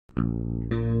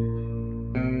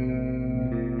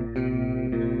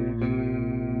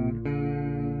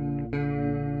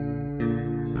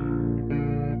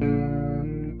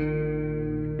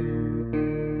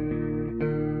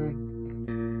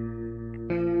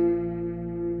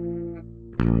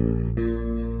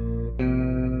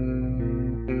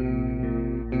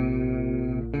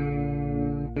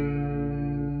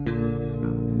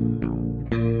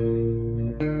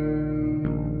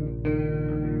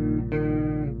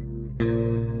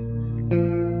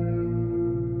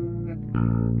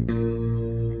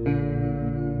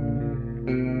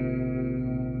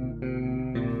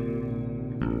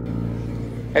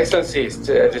Excellencies,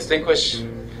 distinguished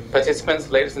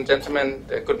participants, ladies and gentlemen,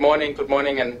 good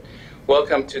morning, and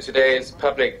welcome to today's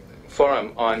public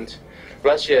forum on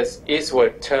Russia's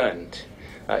eastward turn,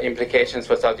 implications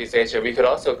for Southeast Asia. We could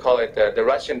also call it the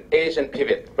Russian-Asian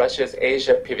pivot, Russia's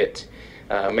Asia pivot.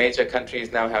 Major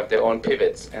countries now have their own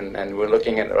pivots, and we're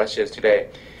looking at Russia's today.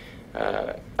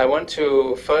 I want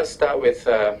to first start with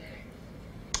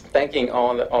thanking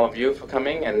all of you for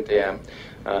coming, and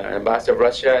Ambassador of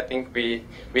Russia. I think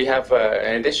we have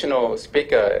an additional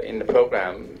speaker in the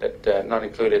program that not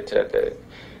included. The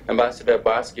Ambassador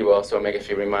Barsky will also make a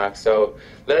few remarks. So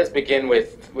let us begin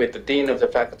with the Dean of the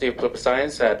Faculty of Political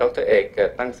Science, Dr. Ek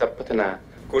Tangsappattana.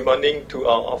 Good morning to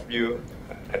all of you,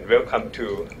 and welcome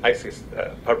to ISIS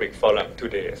Public Forum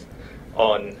today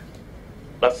on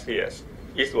Russia's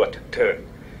eastward turn,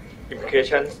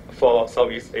 implications for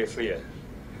Southeast Asia.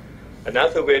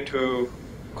 Another way to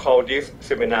call this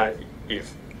seminar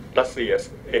is Russia's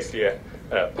Asia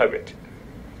pivot.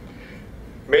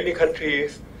 Many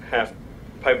countries have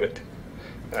pivot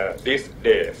these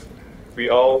days. We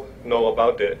all know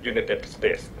about the United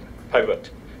States pivot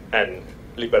and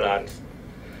liberals.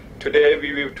 Today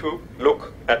we will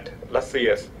look at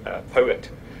Russia's pivot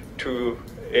to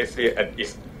Asia and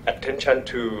its attention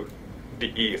to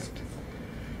the East.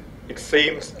 It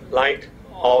seems like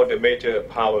all the major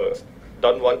powers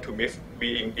don't want to miss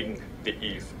being in the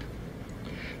East.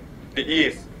 The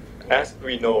East, as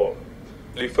we know,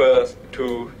 refers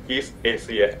to East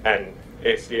Asia and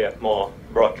Asia more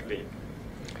broadly.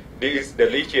 This is the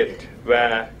region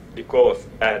where the growth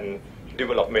and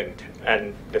development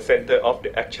and the center of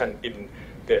the action in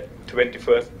the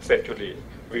 21st century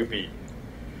will be.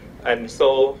 And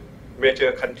so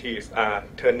major countries are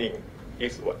turning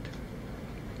eastward.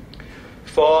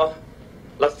 For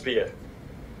Russia,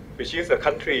 which is a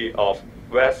country of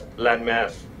vast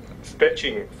landmass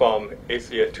stretching from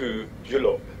Asia to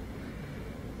Europe,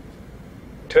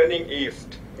 turning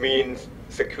east means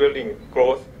securing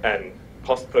growth and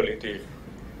prosperity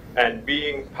and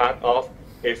being part of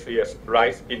Asia's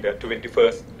rise in the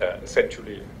 21st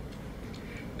century.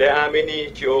 There are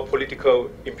many geopolitical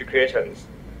implications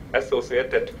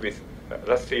associated with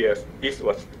Russia's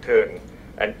eastward turn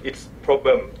and its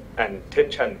problem and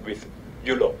tension with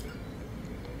Europe.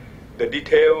 The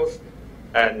details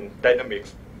and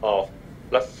dynamics of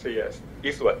Russia's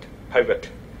eastward pivot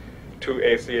to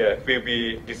Asia will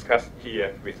be discussed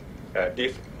here with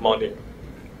this morning.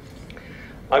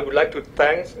 I would like to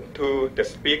thank to the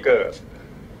speakers,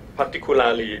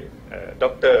 particularly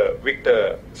Dr.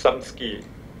 Viktor Sumsky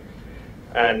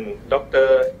and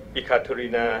Dr.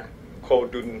 Ekaterina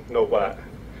Koldunova,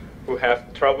 who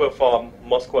have traveled from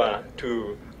Moscow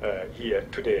to here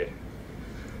today.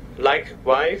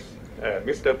 Likewise,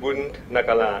 Mr. Bunn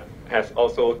Nagara has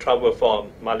also traveled from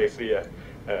Malaysia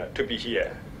to be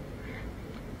here.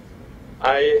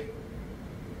 I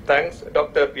thank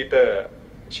Dr. Peter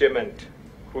Shearman,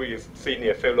 who is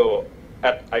Senior Fellow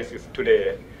at ISIS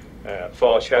today,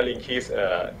 for sharing his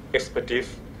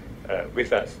expertise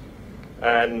with us.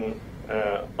 And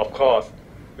of course,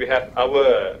 we have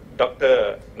our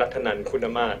Dr. Natthanan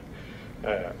Kunnamas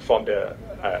from the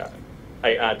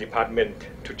IR department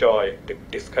to join the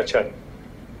discussion.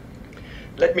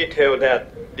 Let me tell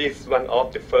that this is one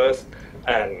of the first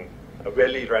and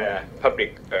very rare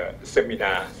public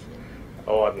seminars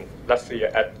on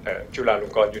Russia at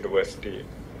Chulalongkorn University.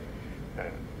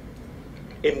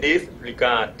 In this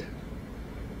regard,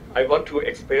 I want to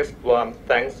express warm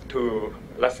thanks to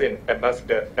Russian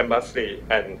Embassy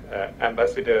and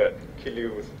Ambassador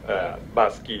Kirill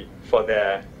Barsky for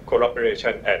their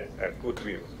cooperation and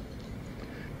goodwill.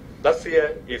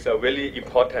 Russia is a very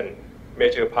important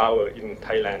major power in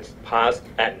Thailand's past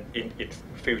and in its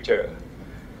future.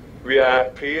 We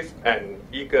are pleased and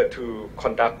eager to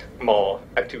conduct more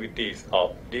activities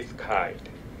of this kind.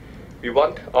 We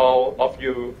want all of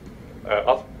you,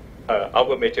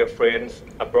 our major friends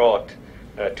abroad,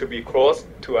 to be close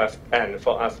to us and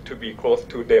for us to be close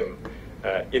to them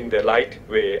in the right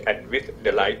way and with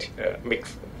the right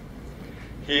mix.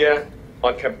 Here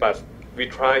on campus, we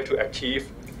try to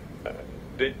achieve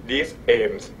these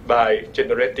aims by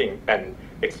generating and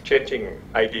exchanging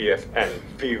ideas and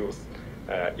views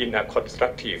in a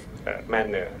constructive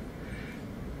manner.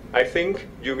 I think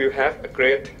you will have a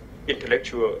great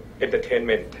intellectual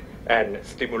entertainment and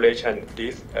stimulation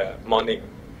this morning.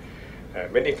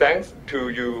 Many thanks to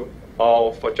you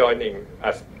all for joining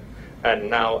us. And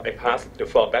now I pass the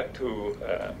floor back to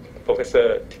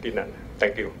Professor Natthanan.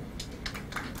 Thank you.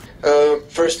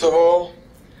 First of all,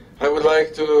 I would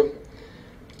like to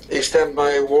extend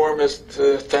my warmest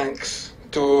thanks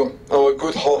to our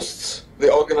good hosts,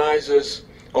 the organizers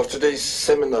of today's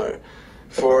seminar,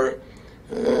 for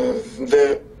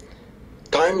the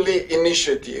timely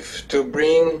initiative to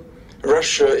bring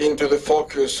Russia into the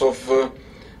focus of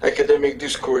academic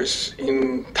discourse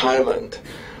in Thailand.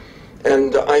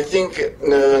 And I think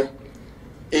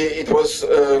it was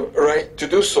right to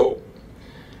do so.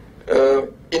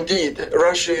 Indeed,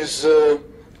 Russia is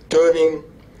turning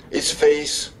its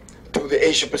face to the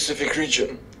Asia-Pacific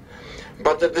region.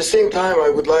 But at the same time, I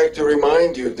would like to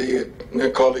remind you,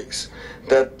 the colleagues,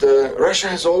 that Russia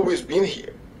has always been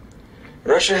here.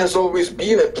 Russia has always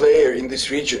been a player in this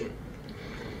region.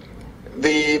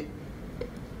 The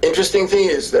interesting thing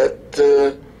is that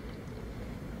the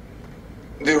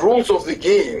rules of the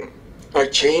game are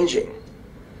changing,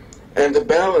 and the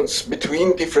balance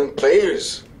between different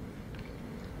players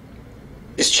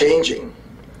is changing.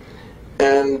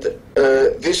 And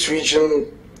this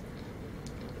region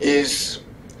is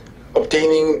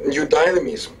obtaining new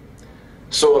dynamism.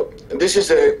 So this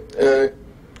is a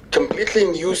completely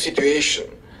new situation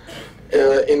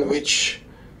in which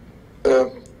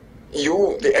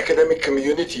you, the academic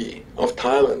community of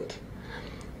Thailand,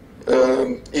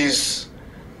 is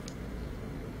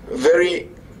very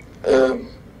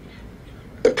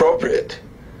appropriate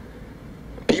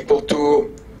people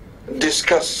to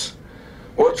discuss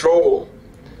what role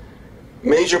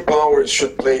major powers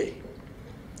should play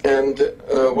and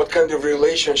what kind of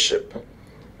relationship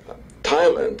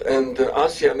Thailand and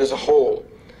ASEAN as a whole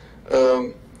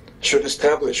should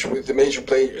establish with the major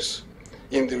players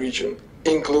in the region,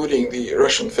 including the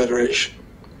Russian Federation.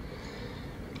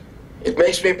 It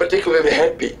makes me particularly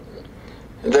happy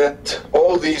that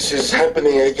all this is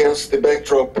happening against the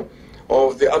backdrop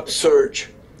of the upsurge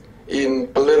in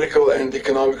political and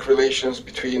economic relations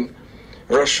between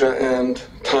Russia and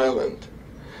Thailand.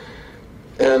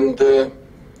 And the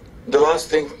last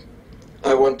thing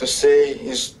I want to say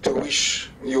is to wish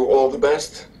you all the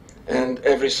best and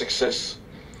every success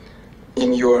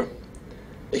in your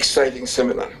exciting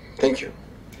seminar. Thank you.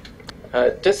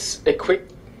 Just a quick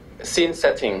scene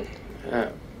setting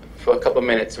for a couple of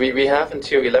minutes. We have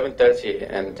until 11:30,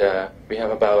 and we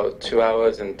have about 2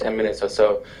 hours and 10 minutes or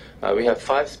so. We have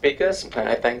 5 speakers.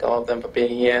 I thank all of them for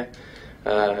being here.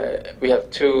 We have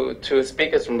two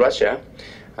speakers from Russia.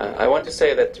 I want to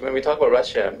say that when we talk about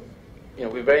Russia,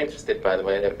 we're very interested, by the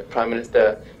way. The Prime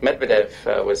Minister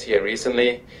Medvedev was here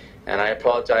recently, and I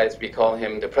apologize, we call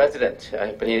him the president.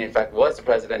 But he, in fact, was the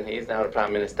president. He is now the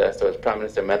Prime Minister, so it's Prime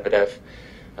Minister Medvedev.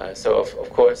 So, of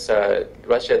course,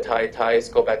 Russia-Thai ties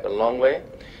go back a long way.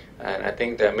 And I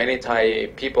think that many Thai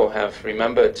people have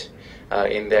remembered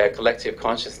in their collective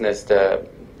consciousness the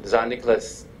Tsar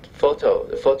Nicholas photo,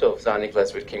 the photo of Tsar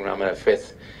Nicholas with King Rama V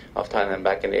of Thailand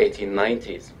back in the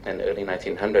 1890s and the early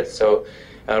 1900s. So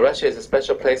Russia is a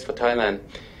special place for Thailand.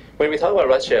 When we talk about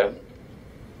Russia,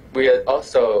 we are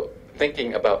also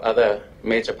thinking about other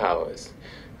major powers.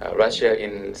 Russia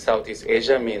in Southeast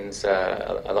Asia means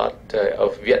a lot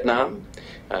of Vietnam,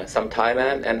 some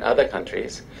Thailand, and other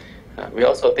countries. We're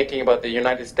also thinking about the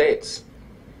United States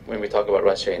when we talk about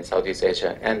Russia in Southeast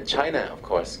Asia, and China, of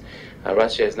course.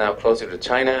 Russia is now closer to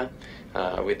China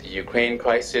with the Ukraine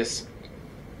crisis,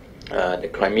 the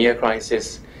Crimea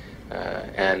crisis,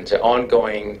 and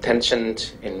ongoing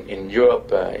tensions in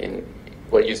Europe, in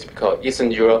what used to be called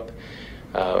Eastern Europe.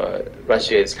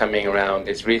 Russia is coming around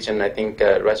this region. I think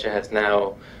Russia has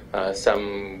now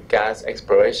some gas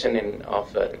exploration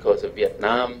off the coast of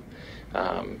Vietnam.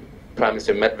 Prime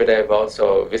Minister Medvedev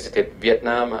also visited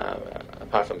Vietnam,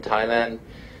 apart from Thailand.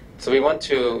 So we want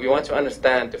to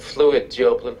understand the fluid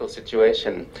geopolitical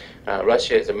situation.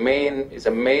 Russia is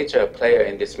a major player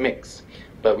in this mix,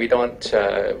 but we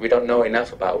don't know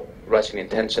enough about Russian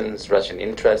intentions, Russian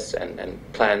interests, and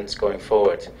plans going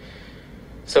forward.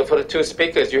 So for the 2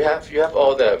 speakers, you have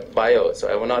all the bios. So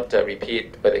I will not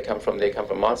repeat where they come from. They come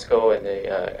from Moscow, and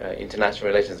they international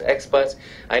relations experts.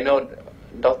 I know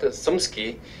Dr.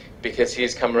 Sumsky because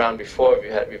he's come around before.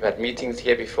 We've had meetings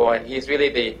here before, and he's really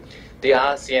the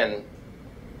ASEAN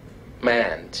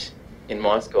man in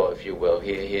Moscow, if you will.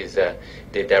 He's the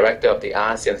director of the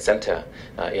ASEAN Center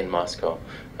in Moscow.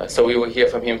 So we will hear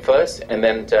from him first, and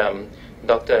then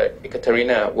Dr.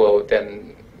 Ekaterina will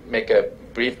then make a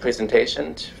brief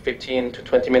presentation, 15 to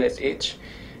 20 minutes each,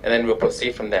 and then we'll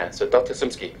proceed from there. So Dr.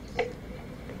 Sumsky.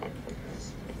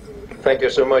 Thank you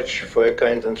so much for a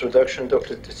kind introduction,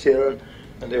 Dr. Shearman,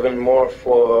 and even more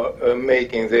for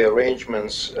making the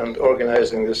arrangements and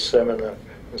organizing this seminar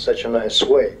in such a nice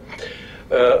way.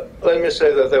 Let me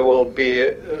say that there will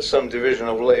be some division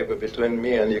of labor between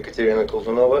me and Ekaterina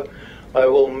Koldunova. I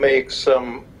will make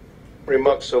some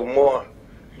remarks of more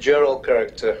general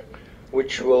character,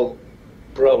 which will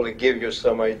probably give you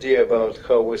some idea about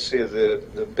how we see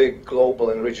the big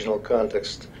global and regional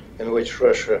context in which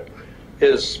Russia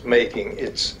is making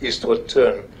its eastward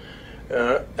turn.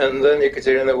 And then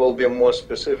Ekaterina will be more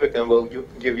specific and will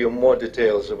give you more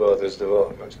details about this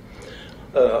development.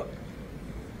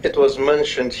 It was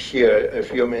mentioned here a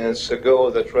few minutes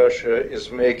ago that Russia is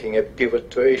making a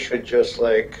pivot to Asia just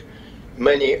like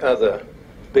many other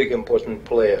big important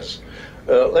players.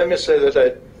 Let me say that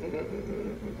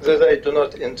I do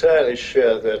not entirely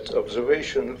share that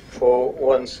observation for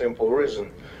one simple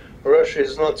reason. Russia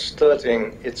is not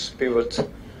starting its pivot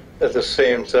at the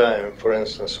same time, for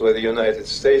instance, with the United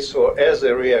States, or as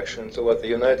a reaction to what the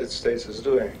United States is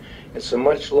doing. It's a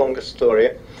much longer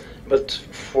story, but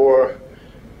for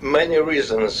many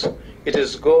reasons, it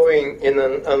is going in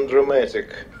an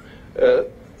undramatic,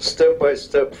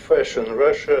 step-by-step fashion.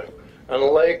 Russia,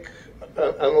 unlike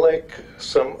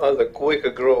some other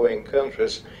quicker growing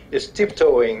countries, is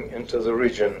tiptoeing into the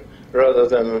region rather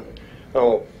than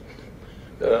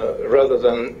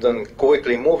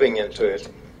quickly moving into it.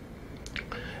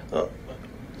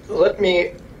 Let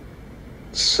me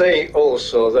say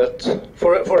also that,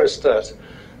 for a start,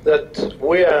 that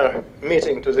we are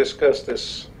meeting to discuss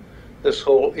this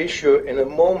whole issue in a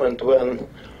moment when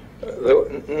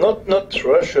not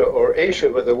Russia or Asia,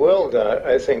 but the world are,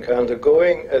 I think,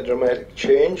 undergoing a dramatic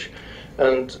change.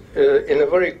 And in a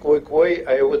very quick way,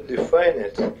 I would define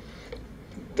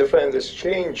this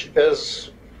change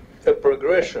as a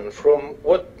progression from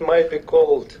what might be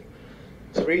called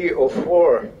 3 or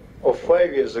 4 or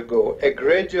 5 years ago, a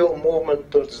gradual movement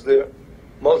towards the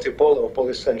multipolar or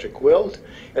polycentric world.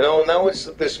 And now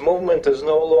this movement is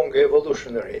no longer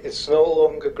evolutionary. It's no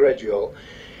longer gradual.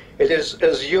 It is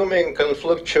assuming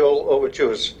conflictual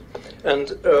overtures.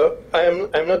 And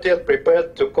I'm not yet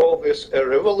prepared to call this a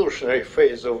revolutionary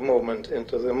phase of movement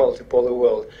into the multipolar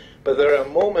world. But there are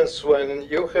moments when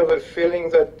you have a feeling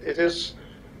that it is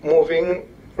moving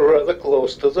rather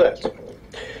close to that.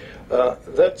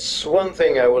 That's one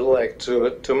thing I would like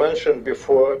to mention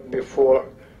before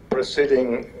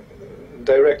proceeding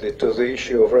directly to the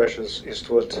issue of Russia's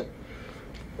eastward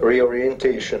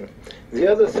reorientation. The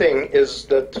other thing is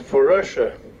that for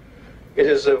Russia, it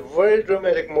is a very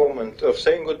dramatic moment of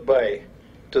saying goodbye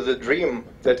to the dream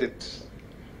that it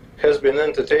has been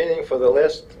entertaining for the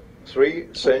last 3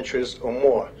 centuries or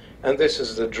more. And this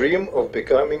is the dream of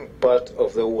becoming part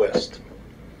of the West.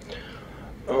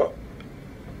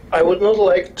 I would not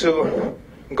like to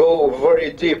go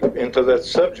very deep into that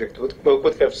subject. We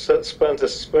would have spent a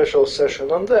special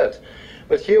session on that.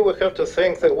 But here we have to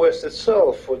thank the West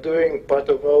itself for doing part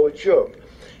of our job,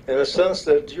 in a sense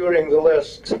that during the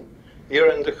last year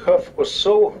and a half or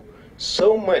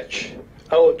so much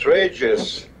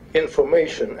outrageous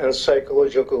information and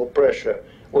psychological pressure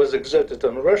was exerted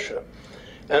on Russia.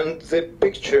 And the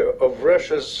picture of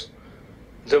Russia's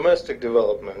domestic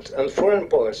development and foreign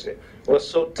policy was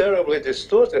so terribly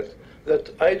distorted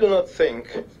that I do not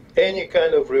think any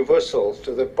kind of reversal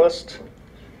to the past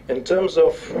in terms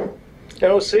of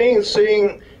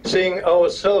seeing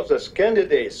ourselves as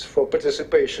candidates for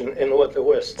participation in what the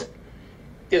West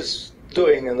is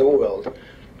doing in the world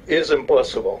is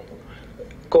impossible.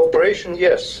 Cooperation,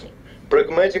 yes.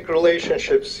 Pragmatic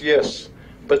relationships, yes.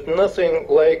 But nothing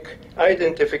like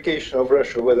identification of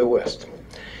Russia with the West.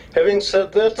 Having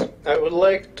said that, I would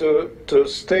like to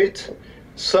state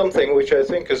something which I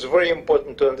think is very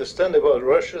important to understand about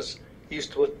Russia's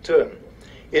eastward turn.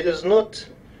 It is not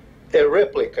a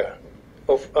replica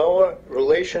of our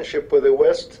relationship with the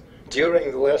West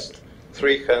during the last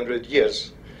 300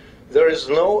 years. There is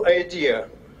no idea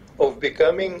of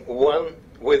becoming one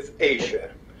with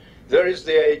Asia. There is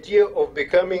the idea of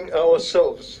becoming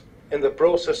ourselves in the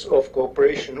process of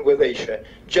cooperation with Asia,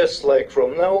 just like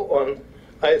from now on,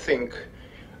 I think,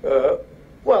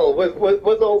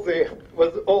 with all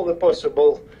the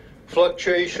possible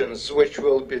fluctuations which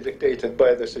will be dictated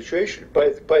by the situation,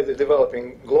 by the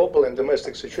developing global and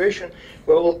domestic situation,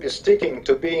 we will be sticking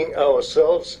to being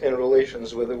ourselves in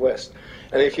relations with the West.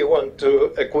 And if you want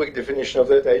a quick definition of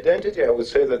that identity, I would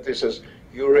say that this is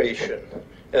Eurasian,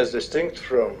 as distinct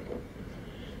from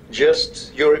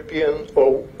just European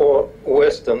or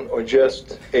Western or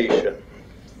just Asian.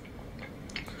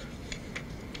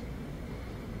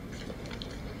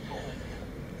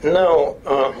 Now,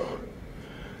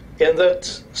 in that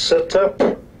setup,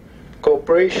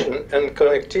 cooperation and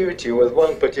connectivity with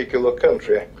one particular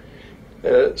country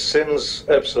seems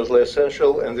absolutely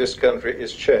essential, and this country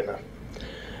is China.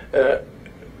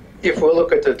 If we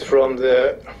look at it from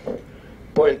the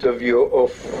point of view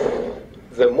of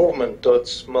the movement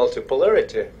towards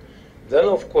multipolarity, then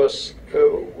of course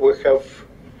we have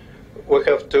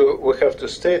to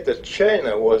state that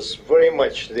China was very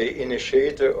much the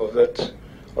initiator of that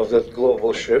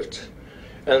global shift,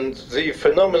 and the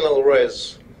phenomenal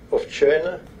rise of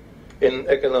China in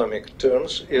economic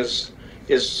terms is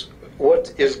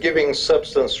what is giving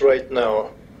substance right now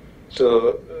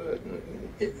to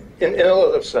in a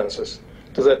lot of senses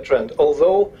to that trend.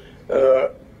 Although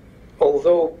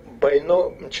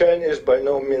China is by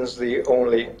no means the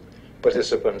only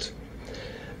participant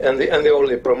and the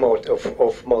only promoter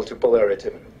of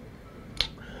multipolarity.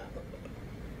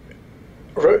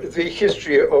 The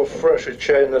history of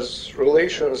Russia-China's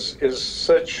relations is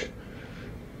such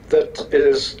that it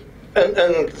is,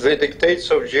 and the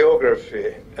dictates of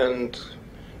geography and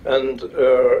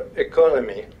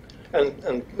economy and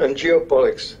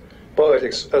geopolitics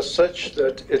are such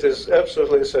that it is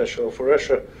absolutely essential for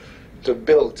Russia to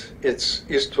build its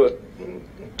eastward,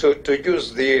 to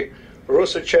use the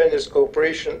Russo-Chinese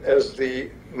cooperation as the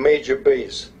major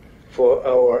base for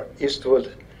our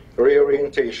eastward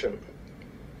reorientation.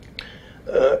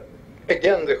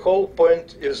 Again, the whole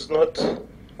point is not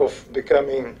of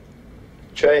becoming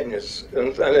Chinese,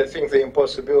 and I think the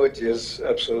impossibility is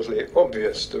absolutely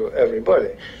obvious to everybody.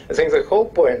 I think the whole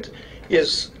point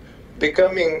is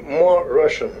becoming more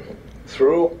Russian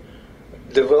through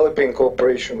developing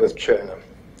cooperation with China.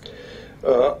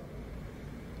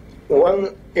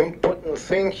 One important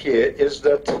thing here is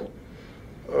that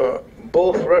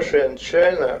both Russia and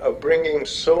China are bringing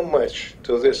so much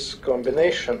to this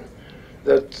combination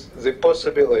that the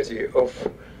possibility of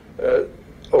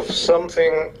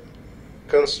something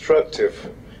constructive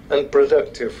and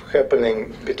productive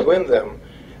happening between them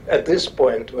at this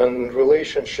point, when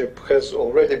relationship has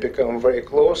already become very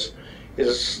close,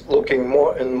 is looking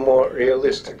more and more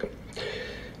realistic.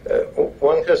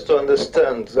 One has to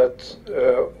understand that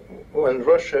when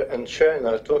Russia and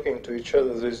China are talking to each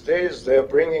other these days, they are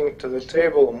bringing to the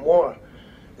table more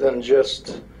than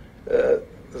just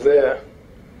their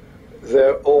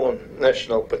own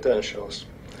national potentials.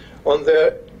 On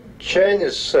the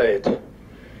Chinese side,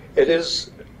 it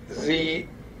is the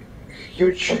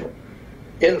huge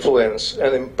influence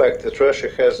and impact that Russia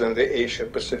has in the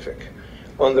Asia-Pacific.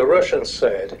 On the Russian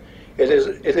side, it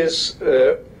is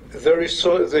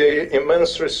the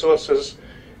immense resources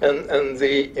and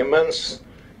the immense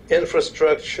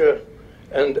infrastructure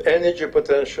and energy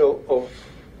potential of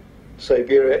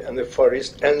Siberia and the Far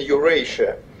East and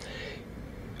Eurasia.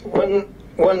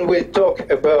 When we talk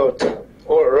about,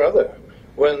 or rather,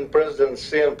 when President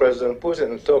Xi and President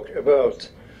Putin talk about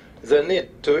the need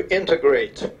to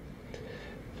integrate,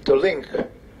 to link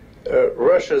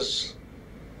Russia's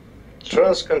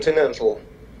transcontinental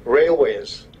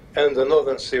railways and the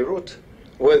Northern Sea route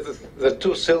with the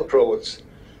two Silk Roads,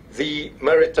 the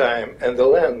maritime and the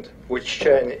land which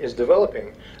China is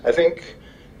developing, I think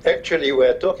actually we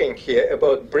are talking here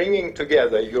about bringing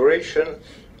together Eurasian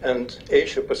and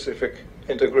Asia-Pacific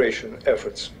integration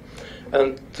efforts.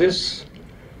 And this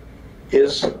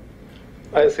is,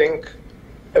 I think,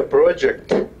 a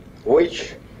project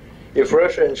which, if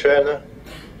Russia and China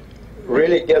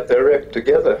really get their act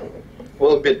together,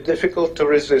 will be difficult to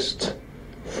resist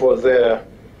for their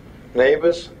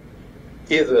neighbors,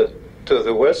 either to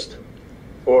the west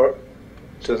or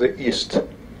to the east.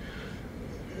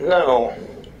 Now,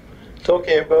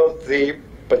 talking about the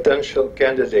potential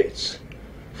candidates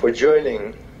for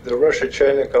joining the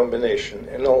Russia-China combination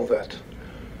and all that,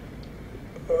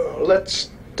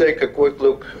 let's take a quick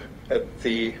look at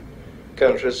the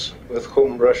countries with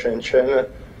whom Russia and China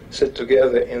sit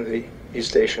together in the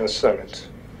East Asian Summit.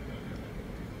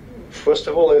 First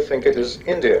of all, I think it is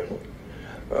India.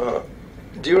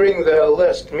 During their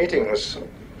last meetings,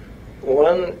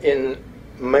 one in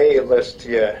May last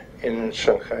year in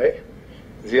Shanghai,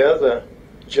 the other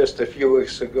just a few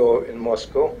weeks ago in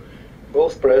Moscow,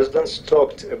 both presidents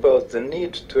talked about the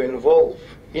need to involve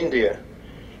India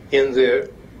in the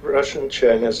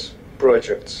Russian-Chinese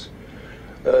projects.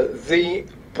 The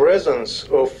presence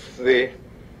of the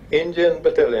Indian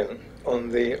battalion on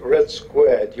the Red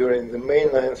Square during the May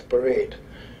 9th parade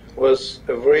was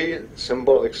a very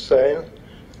symbolic sign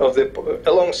of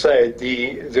alongside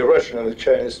the Russian and the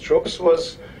Chinese troops,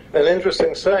 was an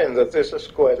interesting sign that this is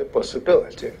quite a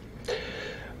possibility.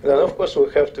 Then, of course, we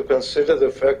have to consider the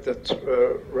fact that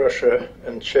Russia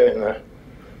and China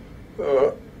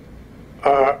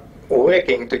are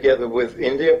working together with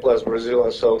India, plus Brazil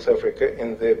and South Africa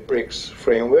in the BRICS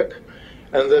framework,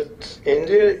 and that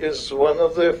India is one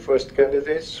of the first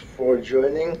candidates for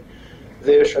joining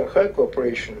the Shanghai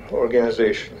Cooperation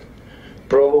Organization,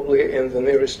 probably in the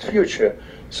nearest future.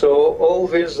 So all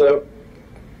these are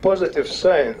positive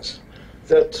signs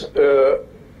that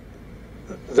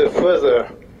the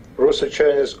further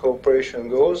Russo-Chinese cooperation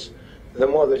goes, the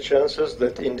more the chances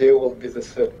that India will be the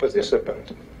third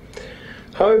participant.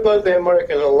 How about the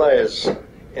American allies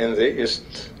in the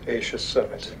East Asia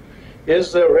Summit?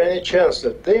 Is there any chance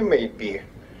that they may be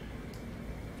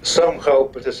somehow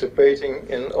participating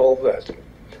in all that?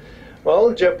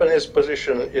 Well, Japanese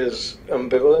position is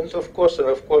ambivalent, of course, and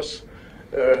of course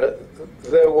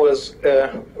there was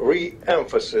a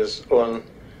re-emphasis on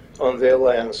the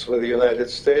alliance with the United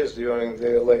States during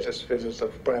the latest visit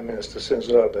of Prime Minister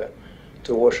Shinzo Abe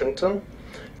to Washington.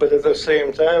 But at the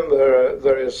same time,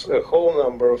 there is a whole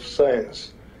number of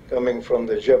signs coming from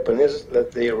the Japanese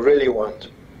that they really want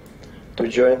to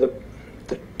join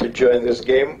this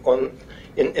game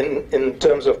in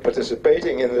terms of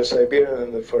participating in the Siberian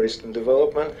and the Far Eastern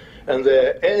development, and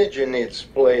their energy needs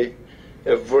play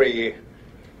a very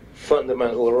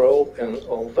fundamental role in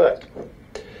all that.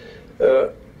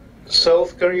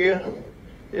 South Korea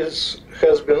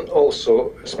has been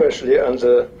also, especially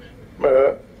under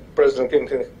President Kim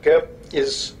Jong-un,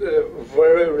 is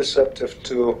very receptive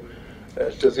to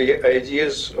the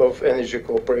ideas of energy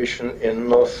cooperation in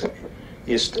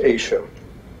Northeast Asia.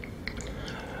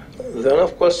 Then,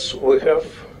 of course, we have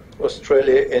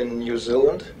Australia and New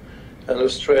Zealand, and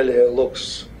Australia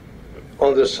looks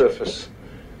on the surface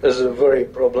as a very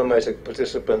problematic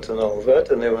participant in all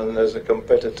that, and even as a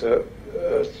competitor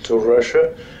to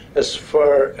Russia, as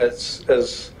far as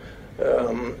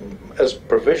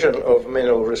provision of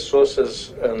mineral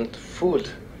resources and food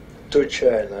to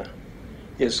China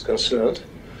is concerned.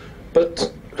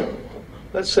 But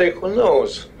let's say, who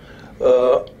knows?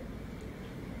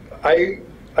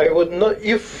 I would not,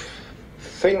 if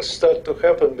things start to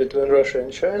happen between Russia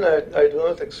and China, I do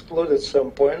not exclude at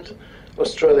some point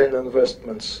Australian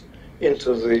investments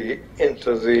into the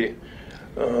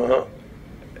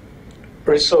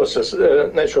resources,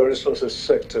 natural resources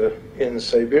sector in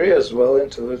Siberia, as well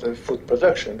into the food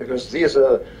production, because these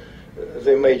are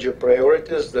the major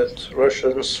priorities that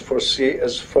Russians foresee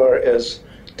as far as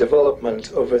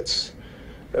development of its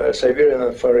Siberian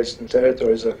and Far Eastern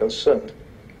territories are concerned.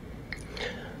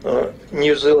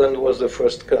 New Zealand was the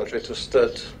first country to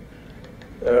start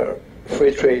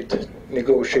free trade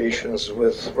negotiations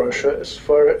with Russia. As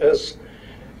far as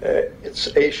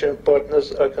its Asian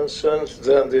partners are concerned,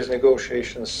 then these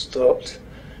negotiations stopped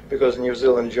because New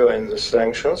Zealand joined the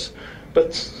sanctions.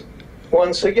 But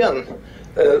once again,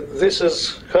 this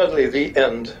is hardly the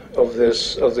end of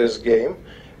this game,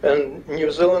 and New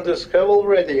Zealanders have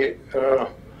already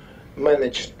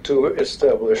managed to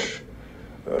establish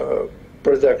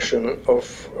production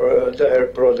of dairy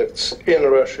products in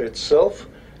Russia itself,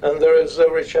 and there is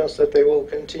every chance that they will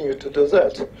continue to do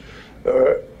that,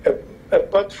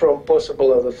 apart from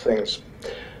possible other things.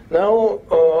 Now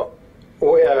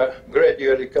we are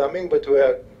gradually coming, but we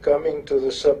are coming to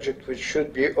the subject which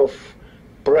should be of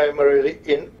primary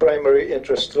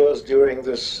interest to us during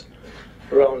this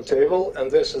roundtable,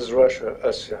 and this is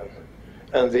Russia-ASEAN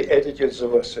and the attitudes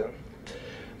of ASEAN.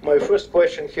 My first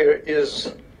question here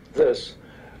is this.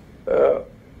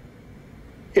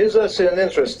 Is ASEAN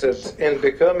interested in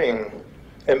becoming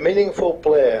a meaningful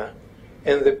player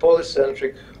in the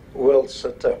polycentric world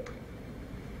setup?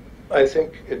 I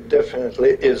think it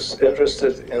definitely is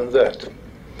interested in that.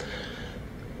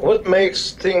 What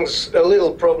makes things a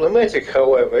little problematic,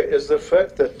 however, is the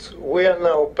fact that we are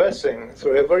now passing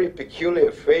through a very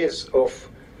peculiar phase of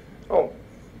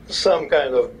some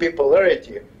kind of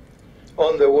bipolarity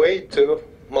on the way to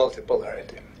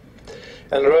multipolarity.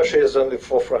 And Russia is on the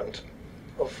forefront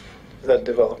of that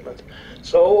development.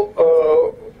 So,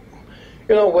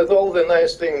 with all the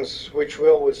nice things which we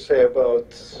always say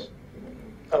about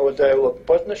our dialogue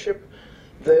partnership,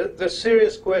 the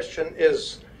serious question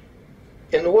is,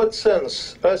 in what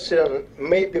sense ASEAN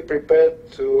may be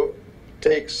prepared to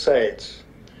take sides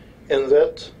in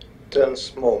that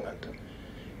tense moment?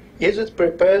 Is it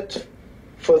prepared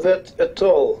for that at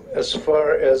all, as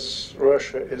far as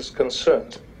Russia is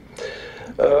concerned?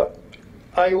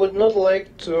 I would not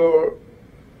like to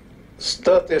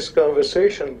start this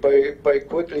conversation by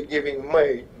quickly giving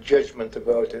my judgment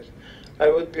about it. I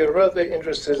would be rather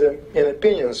interested in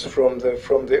opinions from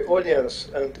the audience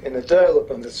and in a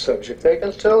dialogue on this subject. I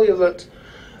can tell you that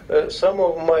some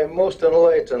of my most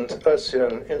enlightened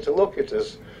ASEAN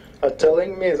interlocutors are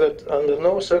telling me that under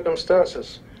no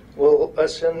circumstances will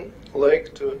ASEAN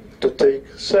like to take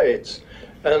sides.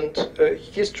 And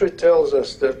history tells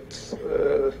us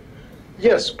that,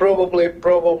 yes, probably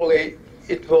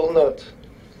it will not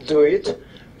do it,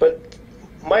 but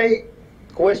my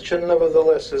question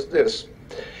nevertheless is this.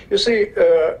 You see,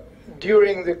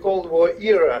 during the Cold War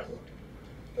era,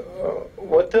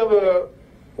 whatever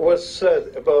was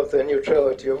said about the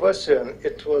neutrality of ASEAN,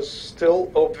 it was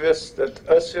still obvious that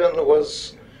ASEAN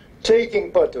was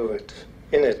taking part of it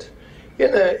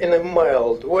in a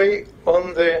mild way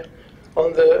on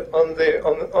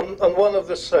one of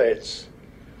the sides.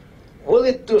 Will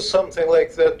it do something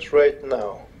like that right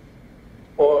now,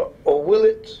 or will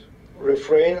it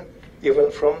refrain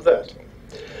even from that?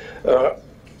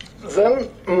 Then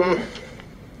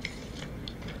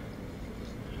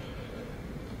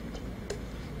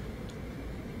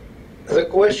the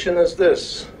question is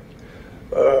this: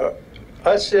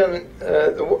 ASEAN.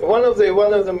 One of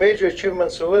the major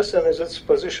achievements of ASEAN is its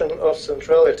position of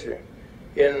centrality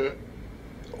in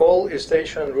all East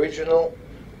Asian regional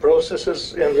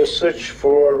processes, in the search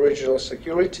for regional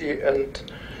security and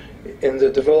in the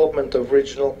development of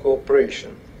regional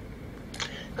cooperation.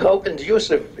 How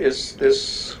conducive is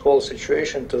this whole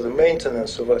situation to the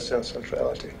maintenance of ASEAN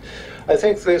centrality? I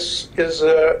think this is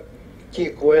a key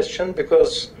question,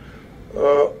 because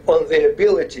on the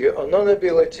ability or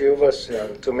non-ability of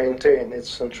ASEAN to maintain its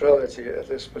centrality at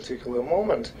this particular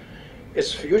moment,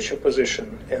 its future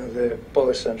position in the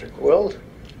polycentric world,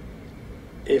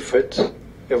 if it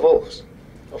evolves,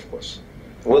 of course,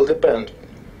 will depend.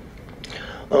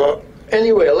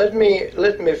 Anyway, let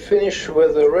me finish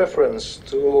with a reference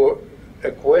to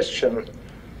a question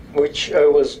which I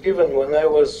was given when I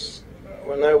was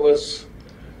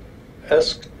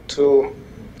asked to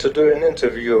do an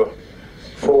interview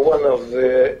for one of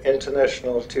the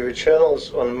international TV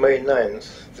channels on May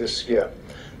 9th this year.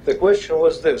 The question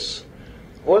was this: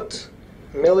 what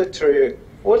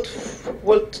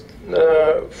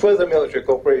further military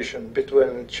cooperation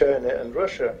between China and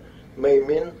Russia may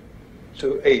mean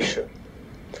to Asia?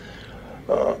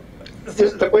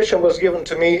 The question was given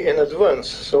to me in advance,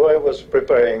 so I was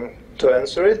preparing to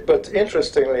answer it, but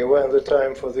interestingly, when the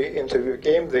time for the interview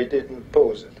came, they didn't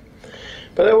pose it.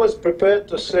 But I was prepared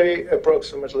to say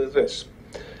approximately this.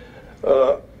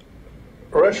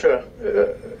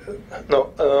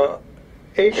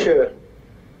 Asia,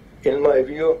 in my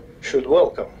view, should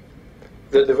welcome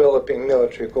the developing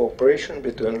military cooperation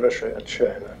between Russia and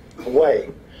China. Why?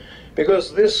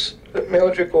 Because this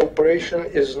military cooperation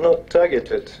is not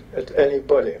targeted at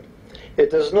anybody.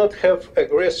 It does not have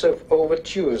aggressive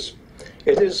overtures.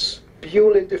 It is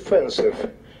purely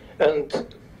defensive.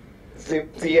 And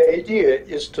the idea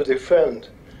is to defend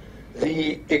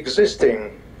the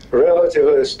existing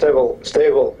relatively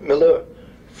stable milieu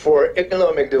for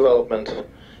economic development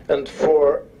and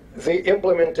for the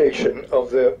implementation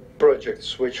of the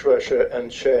projects which Russia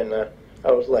and China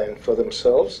outlined for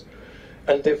themselves.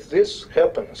 And if this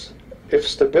happens, if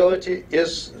stability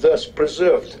is thus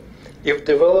preserved, if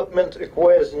development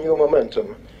acquires new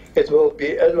momentum, it will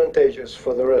be advantageous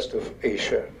for the rest of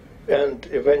Asia and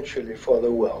eventually for the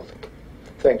world.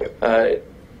 Thank you. I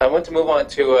want to move on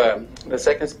to the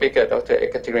second speaker, Dr.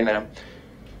 Ekaterina.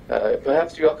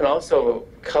 Perhaps you all can also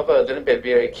cover a little bit.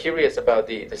 We are curious about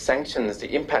the sanctions,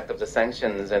 the impact of the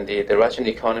sanctions and the Russian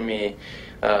economy.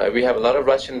 We have a lot of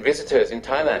Russian visitors in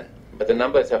Thailand, but the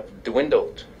numbers have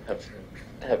dwindled, have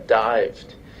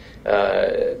dived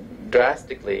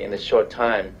drastically in a short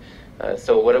time.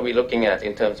 So what are we looking at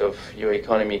in terms of your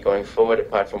economy going forward,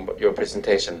 apart from your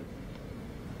presentation?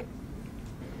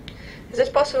 Is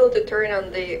it possible to turn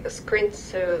on the screen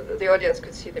so the audience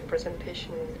could see the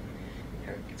presentation?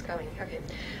 Here, it's coming. Okay.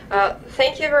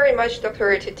 Thank you very much,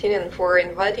 Dr. Natthanan, for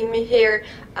inviting me here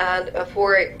and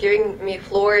for giving me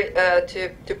floor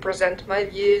to present my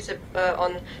views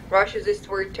on Russia's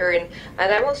eastward turn.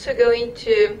 And I'm also going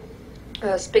to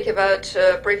speak about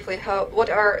briefly what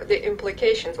are the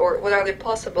implications, or what are the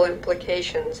possible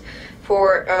implications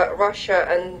for Russia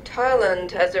and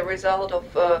Thailand as a result of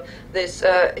this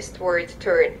eastward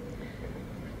turn.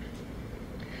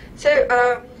 So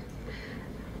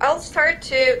I'll start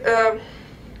to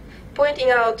pointing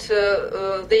out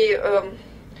the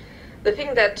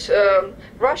thing that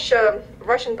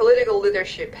Russian political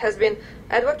leadership has been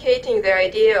advocating the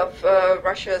idea of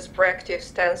Russia's proactive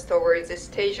stance towards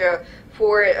East Asia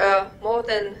for more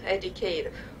than a decade.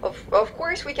 Of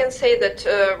course, we can say that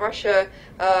Russia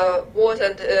was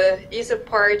and is a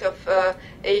part of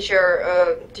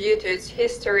Asia due to its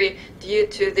history, due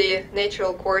to the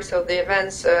natural course of the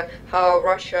events, how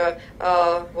Russia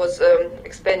was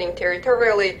expanding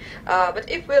territorially. But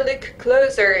if we look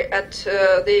closer at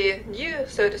the new,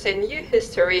 so to say, new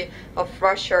history of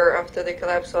Russia after the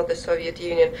collapse of the Soviet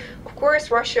Union, of course,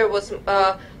 Russia was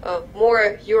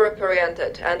more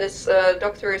Europe-oriented, and as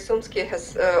Dr. Sumsky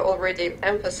has already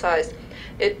emphasized,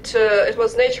 it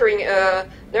was nurturing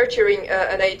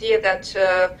an idea that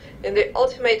in the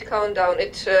ultimate countdown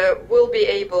it will be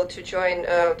able to join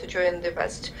the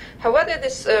West. However,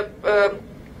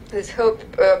 this hope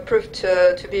proved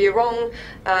to be wrong,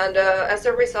 and as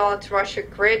a result, Russia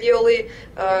gradually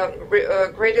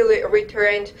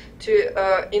returned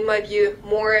to, in my view,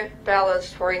 more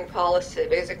balanced foreign policy.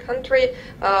 Because a country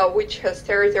which has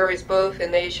territories both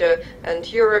in Asia and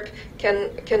Europe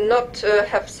cannot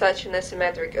have such an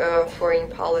asymmetric foreign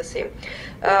policy.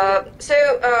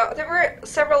 So there were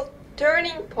several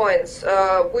turning points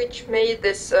which made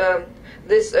this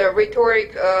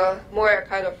rhetoric more a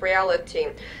kind of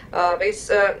reality. Because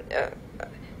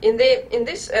in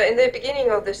the beginning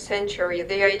of the century,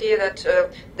 the idea that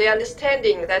the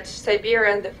understanding that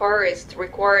Siberia and the Far East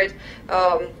required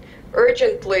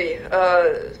urgently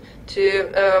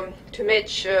to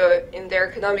match in their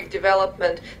economic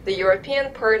development the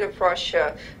European part of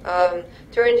Russia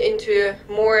turned into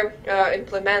more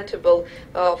implementable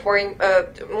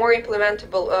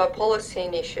policy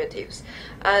initiatives.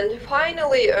 And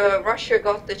finally, Russia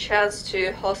got the chance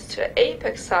to host an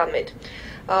APEC summit.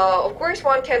 Of course,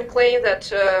 one can claim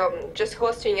that just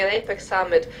hosting an APEC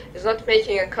summit is not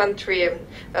making a country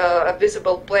a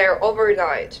visible player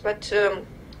overnight, but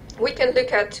we can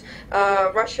look at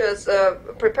Russia's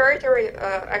preparatory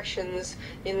actions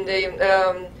in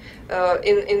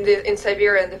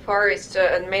Siberia and the Far East,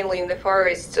 and mainly in the Far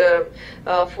East,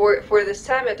 for the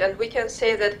summit, and we can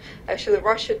say that actually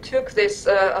Russia took this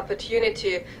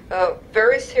opportunity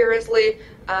very seriously.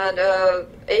 And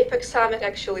APEC summit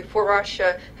actually for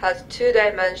Russia has two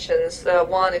dimensions.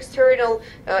 One external,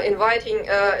 inviting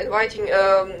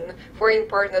foreign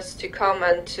partners to come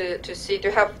and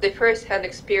to have the first-hand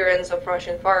experience of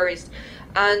Russian Far East,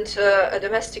 and a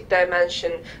domestic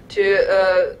dimension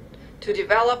to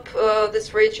develop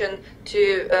this region,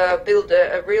 to build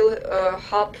a real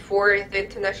hub for the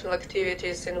international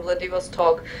activities in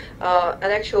Vladivostok,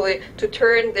 and actually to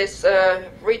turn this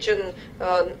region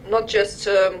not just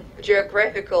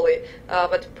geographically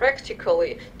but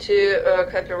practically to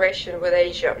cooperation with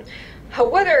Asia.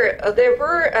 However, there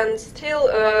were and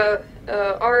still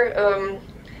are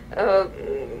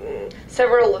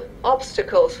several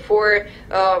obstacles for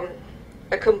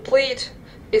a complete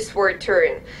eastward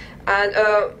turn. And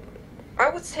I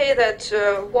would say that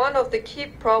one of the key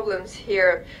problems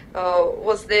here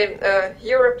was the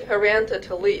Europe-oriented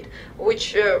elite,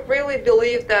 which really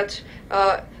believed that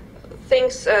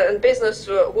things and business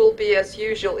will be as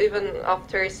usual even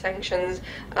after sanctions.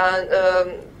 And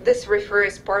this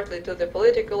refers partly to the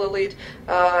political elite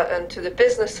and to the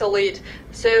business elite.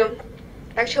 So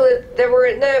actually, there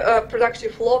were no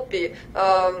productive lobby,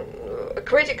 a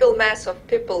critical mass of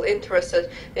people interested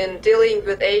in dealing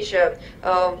with Asia,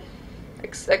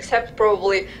 except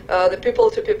probably the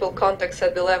people-to-people contacts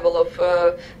at the level of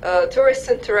tourist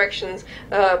interactions.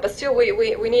 But still,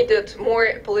 we needed more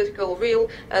political will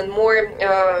and more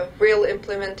real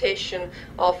implementation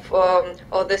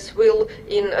of this will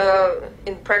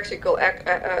in practical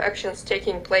actions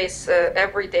taking place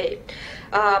every day.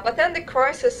 But then the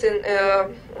crisis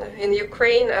in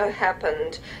Ukraine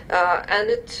happened, and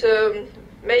it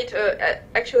made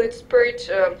actually it spurred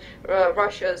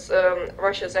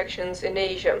Russia's actions in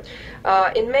Asia.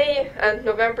 In May and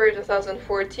November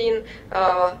 2014,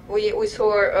 we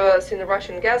saw seen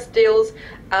Russian gas deals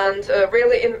and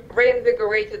really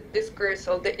reinvigorated discourse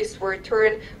of the eastward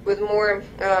turn with more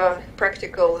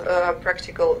practical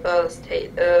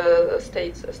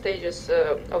stages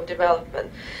of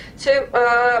development. So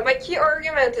my key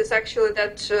argument is actually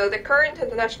that the current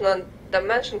international and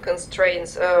domestic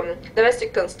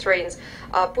constraints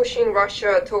are pushing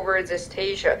Russia towards East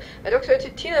Asia. And Dr.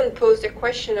 Natthanan posed a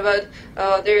question about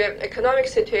the economic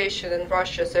situation in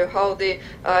Russia, so how the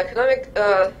economic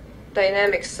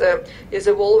dynamics is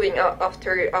evolving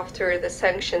after the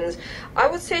sanctions. I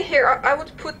would say here, I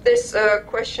would put this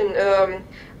question to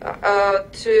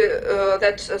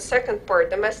that second part,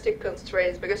 domestic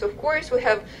constraints, because of course we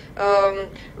have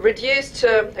reduced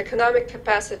economic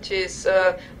capacities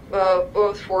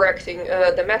both for acting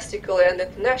domestically and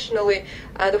internationally,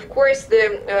 and of course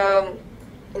the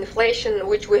inflation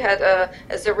which we had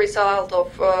as a result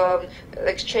of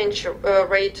exchange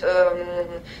rate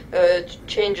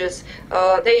changes,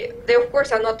 they of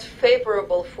course are not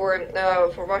favorable for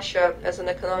Russia as an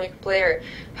economic player.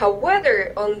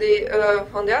 However, on the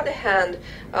other hand,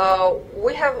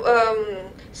 we have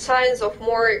signs of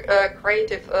more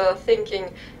creative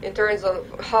thinking in terms of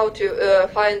how to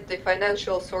find the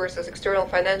financial sources, external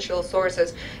financial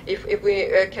sources, if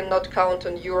we cannot count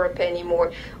on Europe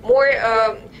anymore.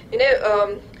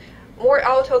 More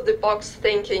out-of-the-box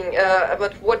thinking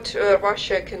about what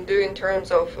Russia can do in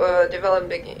terms of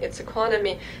developing its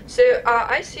economy. So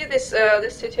I see this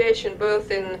situation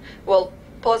both in, well,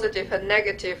 positive and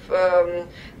negative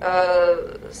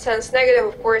sense. Negative,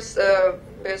 of course,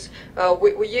 because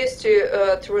we used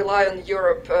to rely on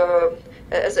Europe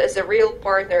as a real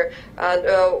partner, and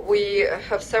we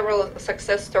have several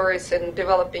success stories in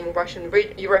developing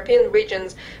European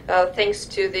regions thanks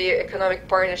to the economic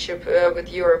partnership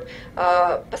with Europe.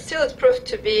 But still, it proved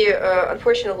to be,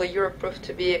 unfortunately, Europe proved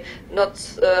to be not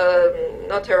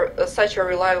such a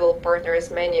reliable partner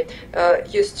as many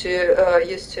used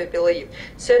to believe.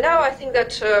 So now I think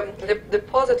that the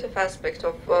positive aspect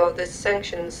of these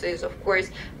sanctions is, of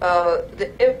course, the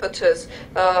impetus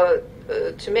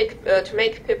to make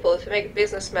people, to make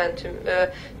businessmen,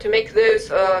 to make those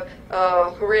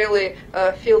who really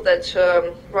feel that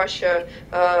Russia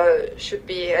should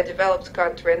be a developed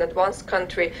country, an advanced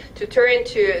country, to turn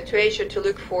to Asia to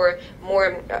look for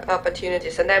more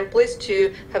opportunities. And I'm pleased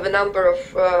to have a number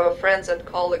of friends and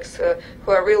colleagues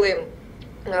who are really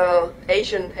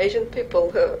Asian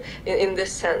people in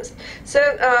this sense.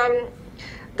 So.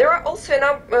 There's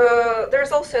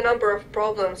also a number of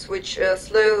problems which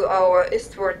slow our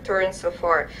eastward turn so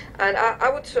far, and I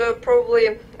would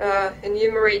probably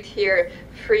enumerate here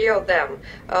 3 of them.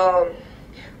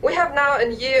 We have now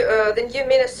the new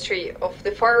Ministry of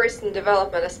the Far Eastern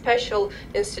Development, a special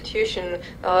institution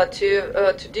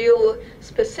to deal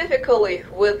specifically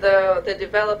with the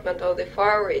development of the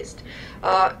Far East.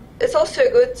 It's also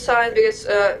a good sign because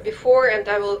before, and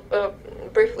I will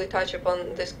briefly touch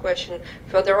upon this question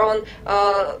further on,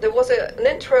 there was an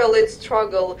intra-elite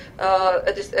struggle,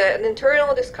 an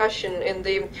internal discussion in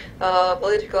the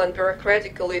political and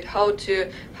bureaucratic elite how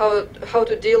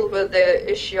to deal with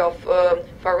the issue of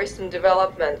Far Eastern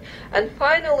development, and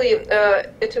finally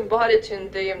it embodied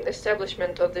in the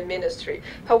establishment of the ministry.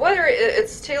 However,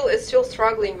 it's still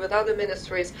struggling with other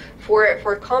ministries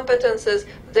for competences,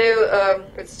 though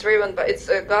it's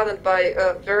governed by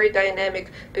very dynamic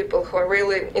people who are really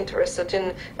interested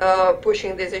in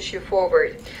pushing this issue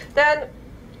forward. Then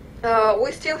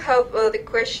we still have the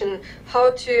question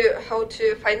how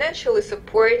to financially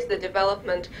support the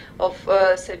development of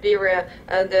Siberia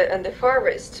and the Far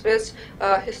East. Because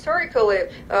historically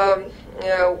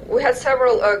we had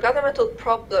several governmental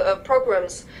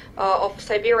programs of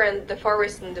Siberia and the Far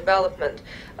Eastern development.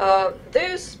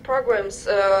 Those programs,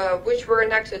 which were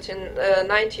enacted in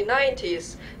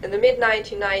 1990s, in the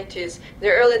mid-1990s, the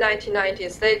early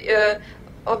 1990s, they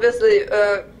obviously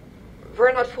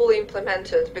were not fully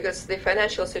implemented because the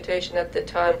financial situation at the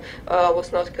time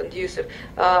was not conducive.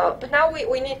 But now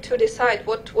we need to decide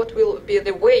what will be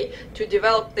the way to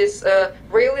develop these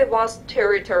really vast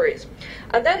territories.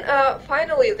 And then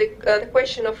finally, the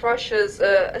question of Russia's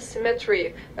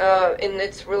asymmetry in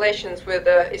its relations with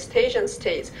East Asian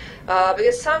states,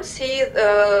 because some see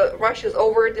Russia's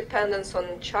over-dependence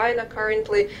on China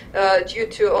currently due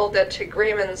to all that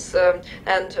agreements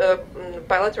and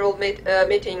bilateral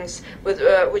meetings with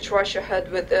which Russia had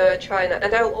with China.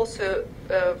 And I will also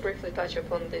briefly touch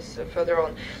upon this further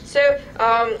on. So.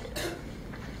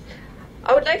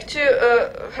 I would like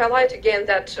to highlight again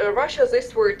that Russia's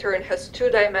eastward turn has 2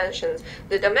 dimensions,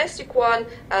 the domestic one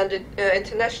and the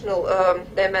international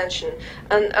dimension.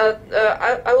 And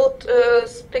I will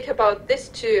speak about these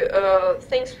 2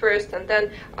 things first, and then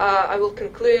I will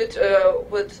conclude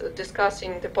with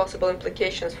discussing the possible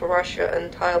implications for Russia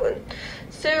and Thailand.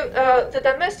 So the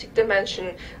domestic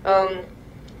dimension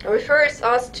refers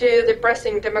us to the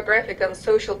pressing demographic and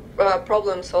social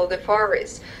problems of the Far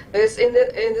East. Because in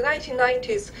the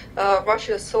 1990s,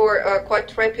 Russia saw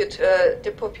quite rapid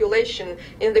depopulation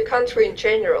in the country in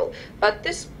general. But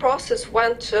this process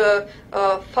went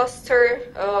faster,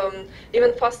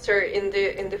 even faster in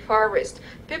the Far East.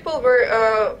 People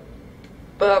were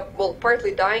well,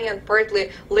 partly dying and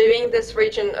partly leaving this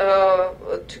region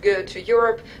to go to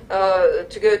Europe,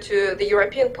 to go to the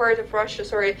European part of Russia,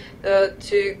 sorry,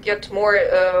 to get more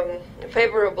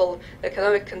favorable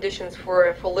economic conditions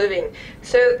for living.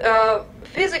 So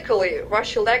physically,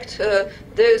 Russia lacked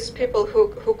those people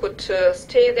who could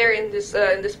stay there in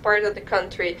this part of the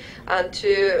country and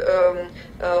to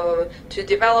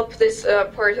develop this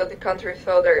part of the country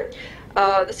further.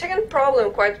 The second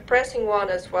problem, quite pressing one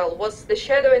as well, was the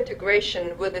shadow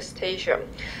integration with East Asia.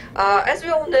 As we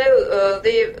all know,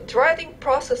 the driving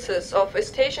processes of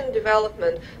East Asian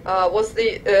development was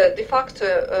the de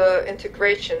facto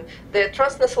integration, the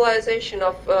transnationalization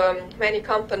of many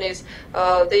companies,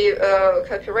 the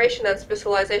cooperation and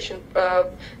specialization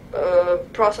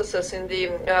processes in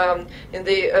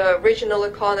the regional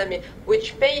economy,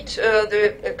 which made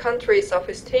the countries of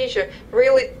East Asia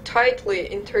really tightly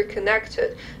interconnected.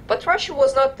 But Russia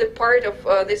was not the part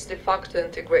of this de facto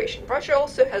integration. Russia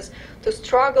also has to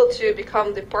struggle to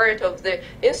become the part of the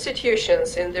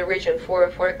institutions in the region for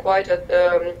quite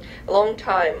a long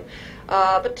time.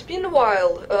 But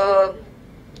meanwhile,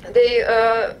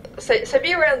 the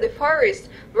Siberia and the Far East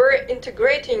were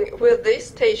integrating with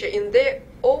East Asia in their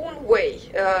own way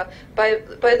by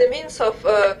the means of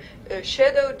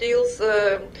shadow deals,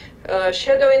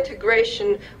 shadow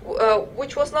integration,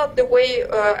 which was not the way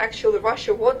actually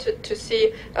Russia wanted to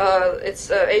see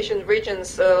its Asian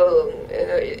regions,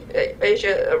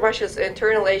 Russia's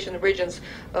internal Asian regions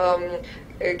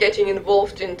getting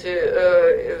involved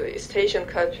into East Asian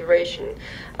cooperation.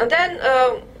 And then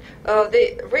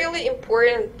the really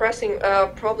important pressing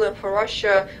problem for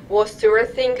Russia was to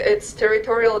rethink its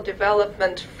territorial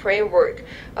development framework.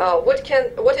 What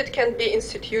it can be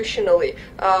institutionally,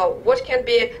 what can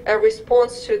be a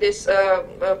response to this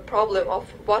problem of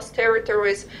vast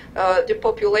territories,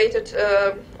 depopulated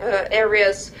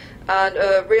areas, and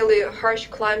really harsh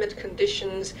climate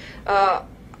conditions.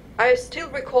 I still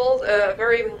recall a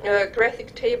very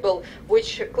graphic table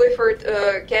which Clifford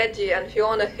Geddy and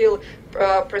Fiona Hill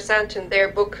present in their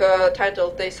book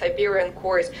titled The Siberian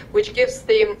Course, which gives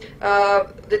the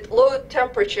low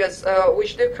temperatures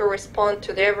which do correspond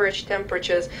to the average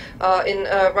temperatures in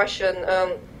Russian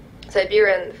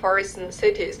Siberian Far Eastern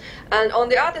cities. And on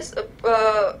the other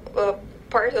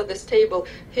part of this table,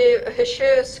 he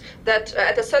shows that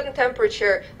at a certain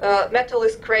temperature metal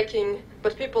is cracking,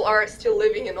 but people are still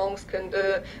living in Omsk and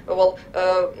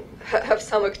have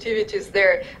some activities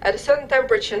there. At a certain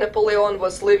temperature, Napoleon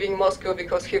was leaving Moscow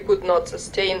because he could not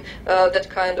sustain that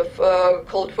kind of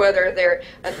cold weather there.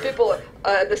 And people,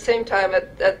 at the same time,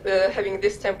 at having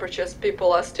these temperatures,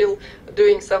 people are still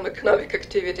doing some economic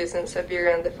activities in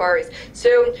Siberia and the Far East.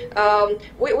 So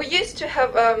we used to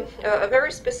have a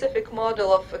very specific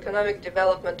model of economic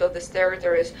development of these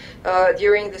territories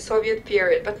during the Soviet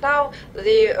period. But now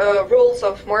the rules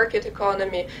of market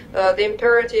economy, the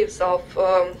imperatives of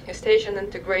East Asian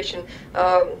integration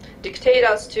dictate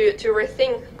us to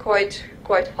rethink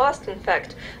quite fast, in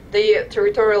fact, the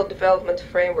territorial development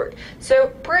framework. So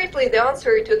partly the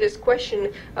answer to this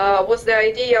question was the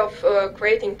idea of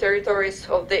creating territories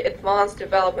of the advanced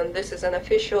development. This is an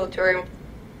official term,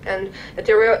 and a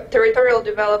territorial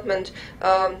development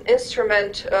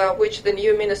instrument which the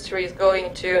new ministry is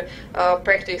going to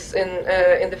practice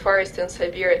in the Far East and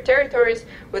Siberia territories,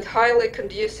 with highly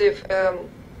conducive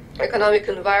economic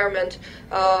environment,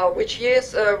 which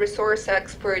use resource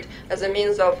export as a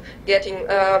means of getting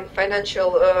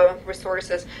financial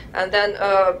resources, and then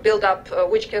build up,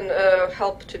 which can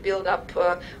help to build up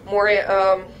more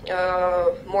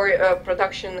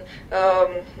production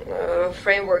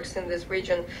frameworks in this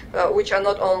region, which are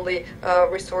not only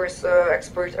resource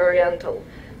export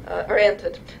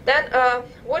oriented. Then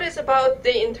what is about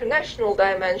the international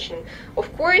dimension?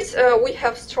 Of course, we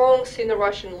have strong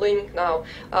Sino-Russian link now,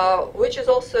 which is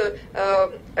also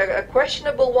a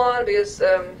questionable one, because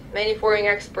many foreign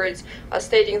experts are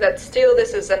stating that still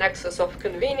this is an excess of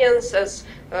convenience, as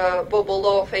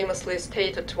Bobolo famously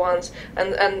stated once,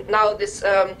 and now this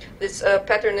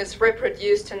pattern is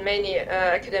reproduced in many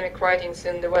academic writings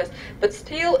in the West. But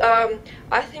still,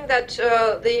 I think that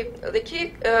the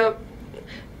key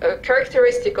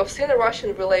characteristic of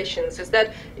Sino-Russian relations is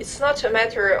that it's not a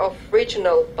matter of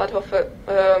regional, but of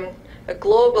a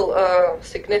global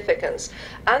significance.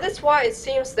 And that's why it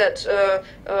seems that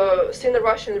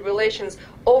Sino-Russian relations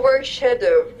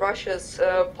overshadow Russia's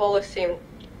policy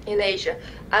in Asia.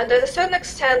 And at a certain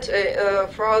extent,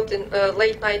 throughout the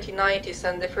late 1990s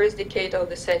and the first decade of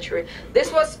the century,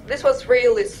 this was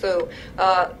really so.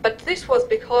 But this was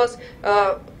because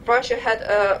Russia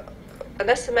had an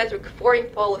asymmetric foreign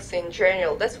policy in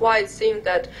general. That's why it seemed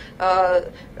that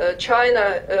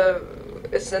China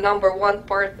is the #1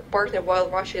 partner, while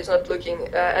Russia is not looking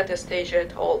at East Asia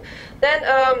at all. Then,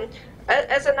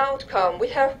 as an outcome, we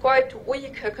have quite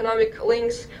weak economic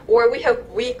links, or we have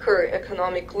weaker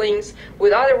economic links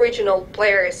with other regional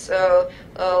players,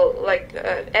 like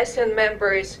ASEAN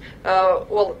members.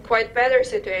 Well, quite better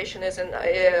situation is in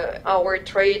our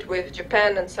trade with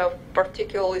Japan and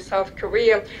particularly South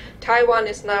Korea. Taiwan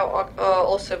is now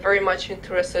also very much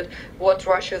interested what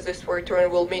Russia's eastward turn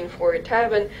will mean for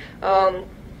Taiwan.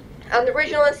 And the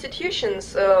regional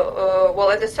institutions,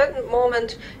 well, at a certain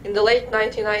moment in the late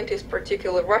 1990s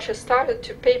particularly, Russia started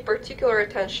to pay particular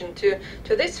attention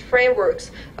to these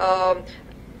frameworks.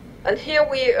 And here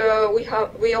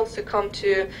we also come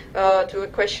to a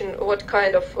question: what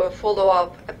kind of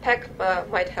follow-up PEC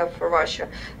might have for Russia?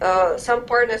 Some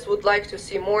partners would like to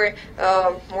see more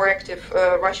active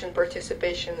Russian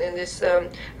participation in this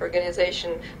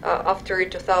organization after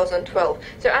 2012.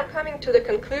 So I'm coming to the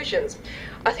conclusions.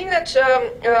 I think that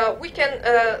we can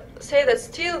say that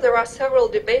still there are several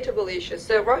debatable issues.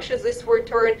 So Russia's eastward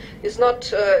turn is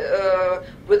not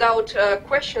without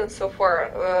questions so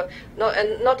far.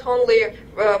 Not only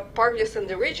parties in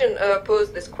the region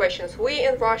pose these questions, we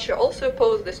in Russia also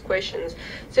pose these questions.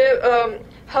 So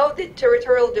how the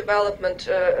territorial development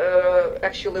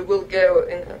actually will go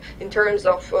in terms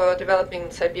of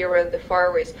developing Siberia and the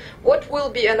Far East? What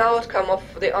will be an outcome of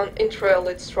the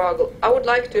intra-elite struggle? I would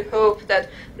like to hope that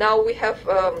now we have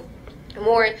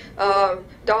more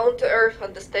down-to-earth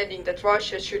understanding that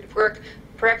Russia should work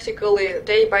practically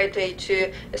day by day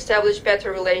to establish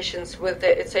better relations with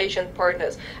its Asian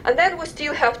partners. And then we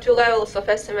still have two levels of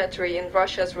asymmetry in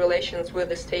Russia's relations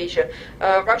with East Asia.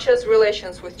 Russia's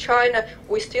relations with China,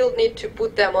 we still need to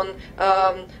put them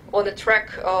on the track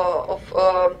of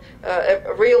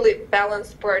a really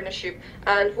balanced partnership.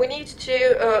 And we need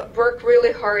to work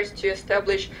really hard to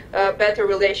establish better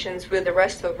relations with the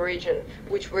rest of the region,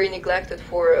 which were neglected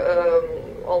for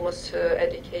almost a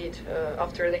decade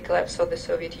after the collapse of the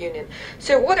Soviet Union.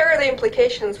 So what are the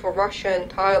implications for Russia and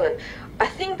Thailand? I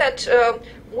think that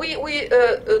we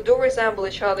do resemble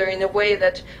each other in a way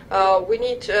that we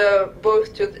need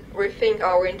both to rethink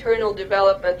our internal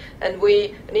development, and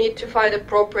we need to find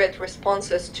appropriate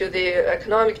responses to the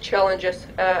economic challenges.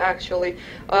 Actually,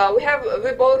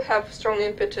 we both have strong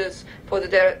impetus for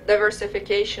the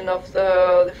diversification of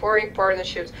the foreign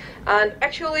partnerships, and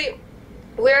actually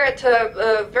we're at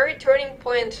a very turning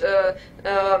point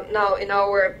now in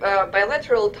our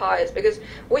bilateral ties, because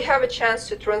we have a chance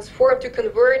to transform, to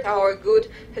convert our good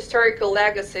historical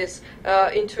legacies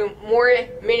into more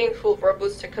meaningful,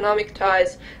 robust economic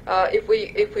ties if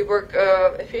we work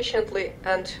efficiently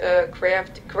and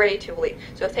creatively.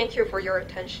 So thank you for your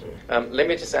attention. Let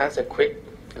me just ask a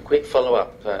quick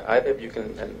follow-up. Either of you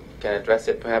can address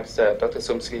it. Perhaps Dr.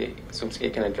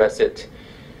 Sumsky can address it.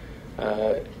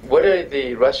 What are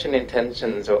the Russian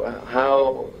intentions, or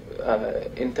how,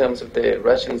 in terms of the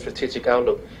Russian strategic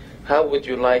outlook, how would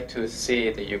you like to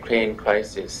see the Ukraine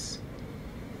crisis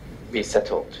be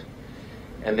settled?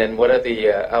 And then what are the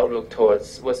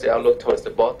what's the outlook towards the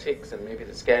Baltics and maybe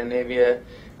the Scandinavia?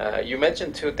 You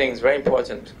mentioned two things very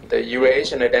important: the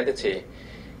Eurasian identity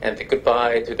and the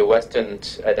goodbye to the Western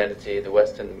identity, the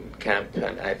Western camp.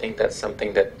 And I think that's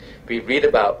something that we read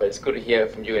about, but it's good to hear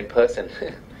from you in person.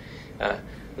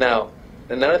 Now,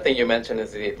 another thing you mentioned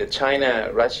is the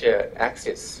China-Russia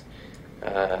axis,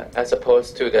 as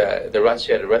opposed to the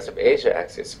Russia, the rest of Asia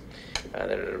axis.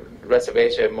 The rest of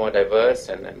Asia more diverse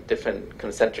and different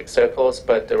concentric circles,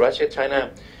 but the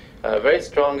Russia-China very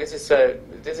strong. This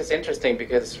is interesting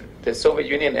because the Soviet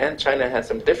Union and China had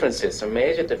some differences, some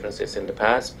major differences in the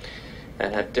past,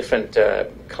 and had different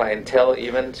clientele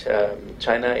even.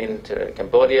 China in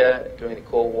Cambodia during the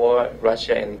Cold War,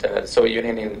 Russia and the Soviet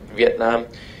Union in Vietnam.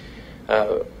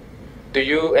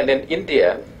 And then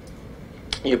India,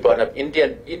 you brought up India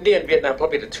and Vietnam,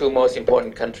 probably the two most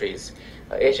important countries,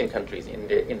 Asian countries in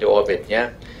the orbit,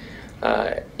 yeah?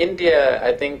 India,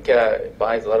 I think,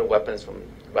 buys a lot of weapons from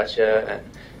Russia.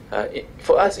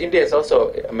 For us, India is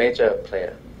also a major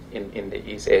player in the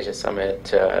East Asia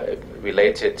Summit,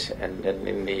 related, and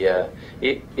in the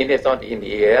India is not in the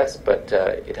EAS, but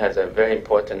it has a very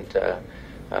important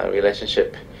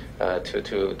relationship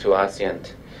to ASEAN.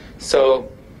 So,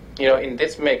 in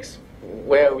this mix,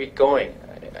 where are we going?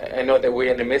 I know that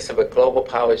we're in the midst of a global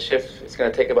power shift. It's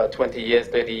going to take about 20 years,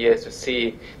 30 years to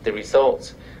see the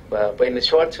results. But in the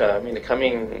short term, in the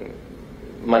coming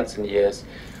months and years,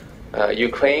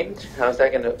 Ukraine, how's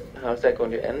that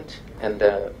going to end? And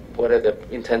what are the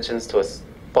intentions towards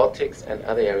Baltics and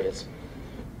other areas?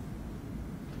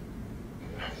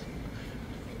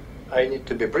 I need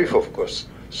to be brief, of course.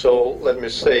 So let me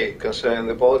say, concerning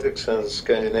the Baltics and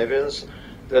Scandinavians,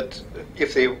 that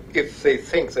if they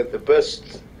think that the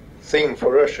best thing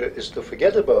for Russia is to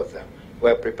forget about them,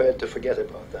 we're prepared to forget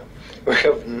about them. We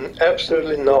have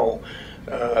absolutely no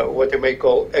what you may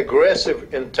call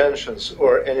aggressive intentions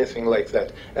or anything like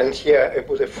that. And here I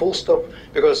put a full stop,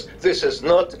 because this is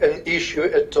not an issue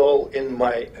at all, in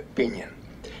my opinion.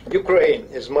 Ukraine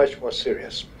is much more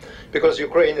serious, because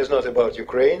Ukraine is not about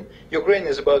Ukraine. Ukraine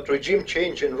is about regime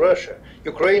change in Russia.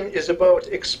 Ukraine is about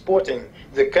exporting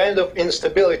the kind of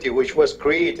instability which was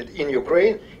created in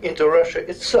Ukraine into Russia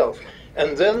itself.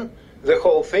 And then the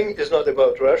whole thing is not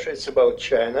about Russia, it's about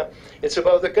China. It's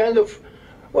about the kind of,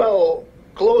 well,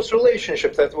 close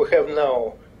relationship that we have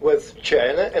now with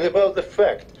China, and about the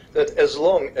fact that as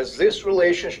long as this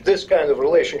relationship, this kind of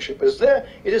relationship is there,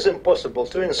 it is impossible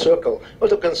to encircle or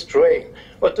to constrain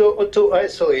or to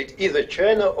isolate either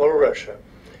China or Russia.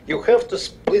 You have to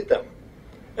split them,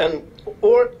 and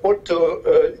or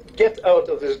to get out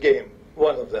of this game,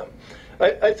 one of them.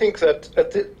 I think that,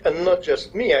 and not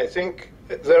just me, I think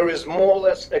there is more or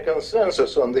less a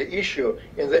consensus on the issue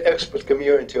in the expert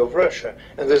community of Russia.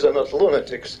 And these are not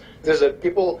lunatics. These are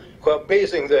people who are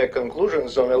basing their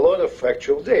conclusions on a lot of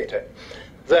factual data.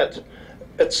 That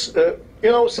it's,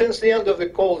 since the end of the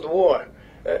Cold War,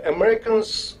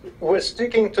 Americans were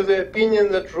sticking to the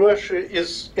opinion that Russia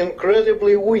is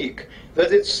incredibly weak,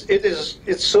 that it is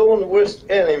its own worst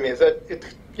enemy, that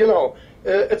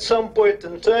at some point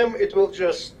in time it will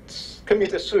just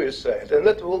commit a suicide, and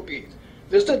that will be it.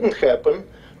 This didn't happen.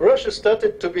 Russia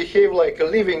started to behave like a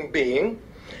living being,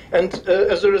 and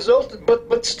as a result,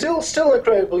 but still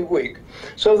incredibly weak.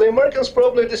 So the Americans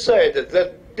probably decided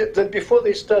that before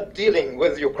they start dealing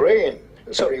with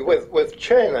with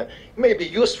China, it may be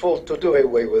useful to do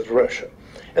away with Russia,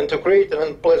 and to create an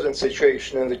unpleasant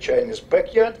situation in the Chinese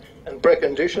backyard and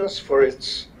preconditions for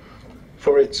its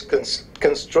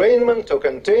constrainment or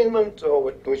containment,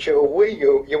 or whichever way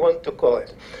you want to call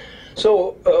it.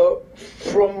 So,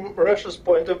 from Russia's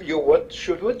point of view, what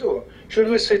should we do? Should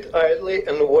we sit idly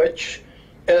and watch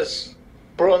as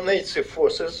pro-Nazi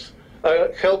forces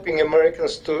are helping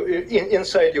Americans to,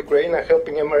 inside Ukraine, are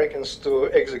helping Americans to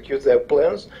execute their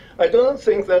plans? I don't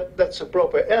think that that's a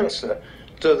proper answer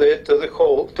to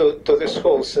this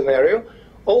whole scenario,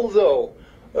 although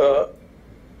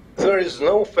there is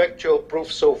no factual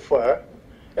proof so far,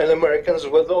 and Americans,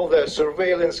 with all their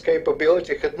surveillance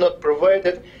capability, had not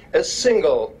provided a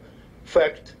single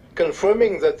fact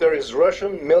confirming that there is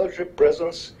Russian military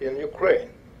presence in Ukraine.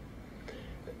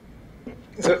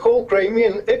 The whole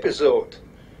Crimean episode,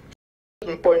 from a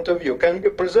certain point of view, can be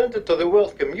presented to the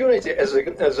world community as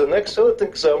an excellent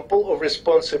example of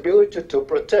responsibility to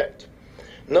protect.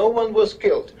 No one was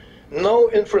killed. No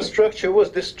infrastructure was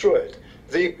destroyed.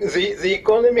 The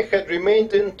economy had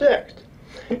remained intact.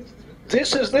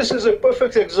 This is a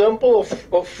perfect example of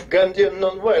Gandhian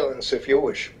nonviolence, if you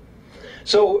wish.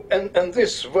 So, and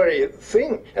this very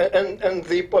thing, and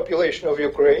the population of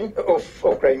Ukraine, of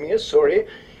Crimea,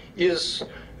 is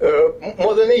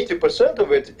more than 80%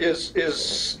 of it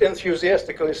is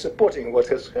enthusiastically supporting what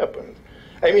has happened.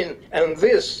 I mean, and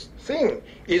this thing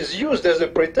is used as a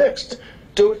pretext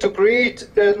to create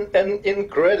an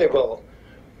incredible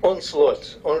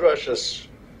onslaught on Russia's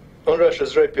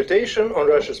reputation, on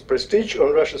Russia's prestige,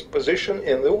 on Russia's position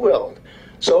in the world.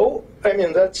 So, I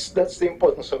mean, that's the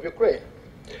importance of Ukraine.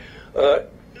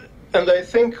 And I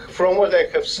think from what I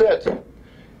have said,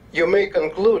 you may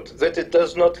conclude that it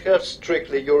does not have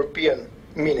strictly European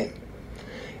meaning.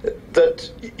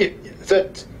 That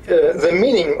the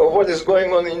meaning of what is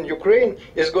going on in Ukraine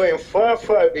is going far,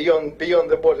 far beyond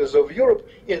the borders of Europe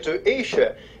into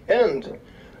Asia. And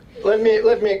let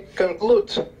me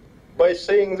conclude by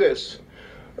saying this.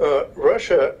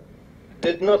 Russia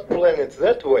did not plan it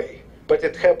that way, but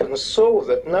it happens so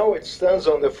that now it stands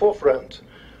on the forefront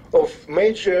of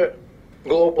major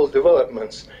global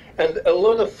developments. And a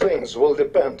lot of things will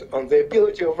depend on the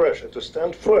ability of Russia to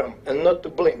stand firm and not to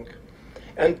blink.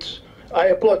 And I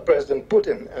applaud President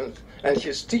Putin and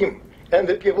his team and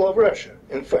the people of Russia,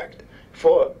 in fact,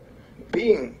 for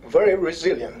being very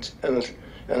resilient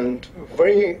and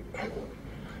very,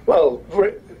 well,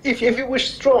 if you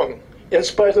wish, strong, in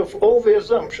spite of all the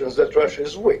assumptions that Russia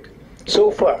is weak so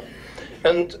far.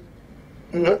 And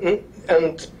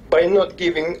by not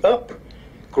giving up,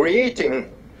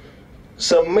 creating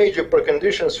some major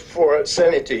preconditions for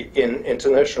sanity in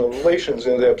international relations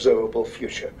in the observable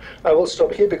future. I will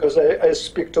stop here because I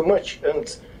speak too much,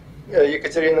 and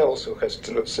Ekaterina also has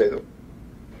to say that.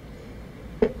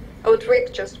 I would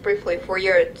read just briefly for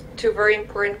your two very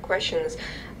important questions.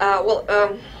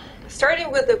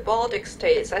 starting with the Baltic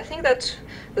states, I think that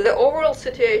the overall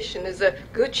situation is a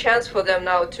good chance for them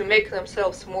now to make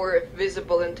themselves more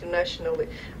visible internationally.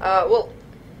 Well,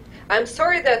 I'm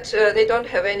sorry that they don't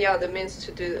have any other means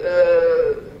to do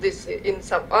this in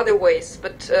some other ways,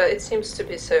 but it seems to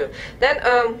be so. Then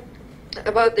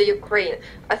about the Ukraine,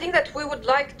 I think that we would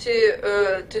like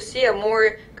to see a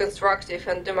more constructive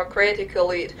and democratic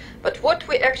elite. But what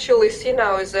we actually see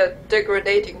now is a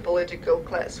degrading political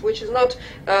class, which is not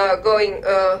going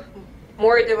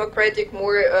more democratic,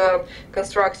 more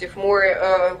constructive, more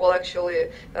well,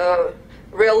 actually.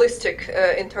 Realistic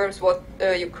in terms of what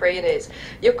Ukraine is.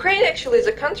 Ukraine actually is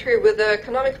a country with the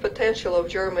economic potential of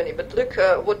Germany, but look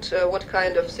what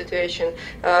kind of situation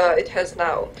it has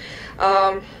now.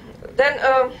 Then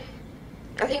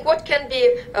I think what can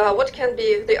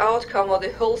be the outcome of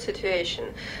the whole situation.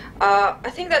 I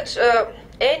think that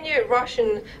any Russian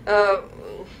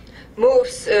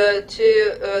moves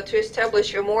to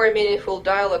establish a more meaningful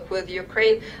dialogue with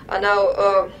Ukraine are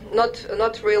now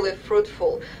not really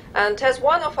fruitful. And as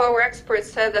one of our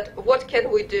experts said, that what can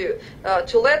we do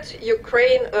to let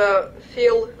Ukraine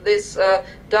feel this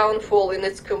downfall in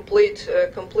its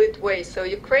complete way? So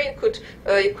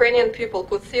Ukrainian people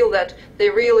could feel that they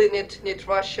really need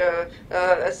Russia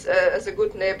as a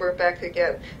good neighbor back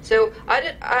again. So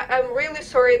I'm really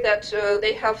sorry that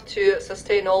they have to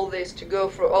sustain all this, to go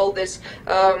through all this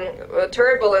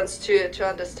turbulence to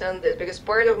understand this. Because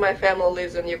part of my family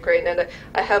lives in Ukraine, and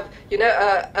I have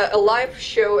a live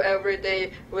show every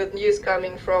day with news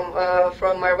coming from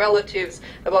my relatives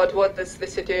about what is the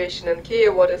situation in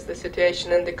Kiev, what is the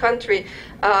situation in the country,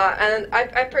 and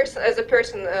as a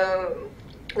person,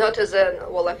 not as an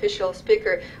official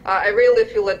speaker, I really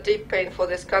feel a deep pain for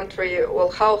this country. Well,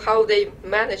 how they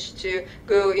managed to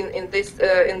go in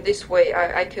this way,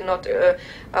 I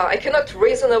cannot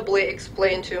reasonably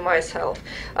explain to myself.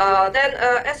 Then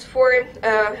as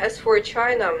for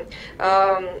China,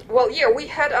 well, yeah, we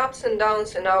had ups and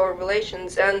downs in our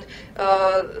relations, and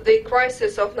the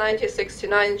crisis of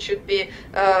 1969 should be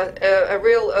a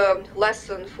real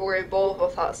lesson for both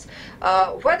of us.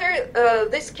 Whether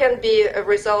this can be a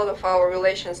result of our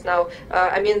relations now,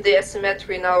 I mean the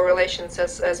asymmetry in our relations,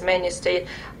 as many state,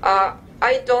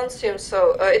 I don't think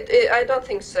so. I don't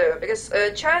think so, because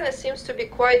China seems to be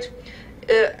quite.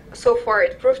 So far,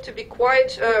 it proved to be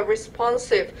quite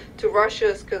responsive to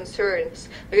Russia's concerns,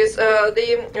 because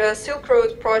the Silk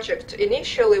Road project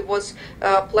initially was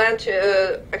planned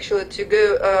to actually to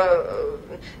go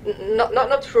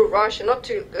not through Russia, not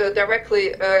to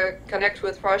directly connect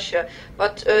with Russia,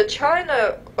 but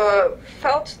China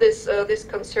felt this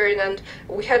concern, and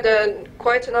we had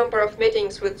quite a number of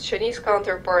meetings with Chinese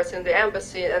counterparts in the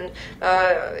embassy, and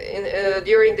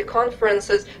during the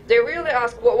conferences, they really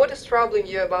asked, what is troubling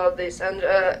you about this? And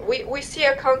we see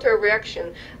a counter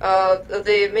reaction.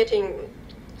 The meeting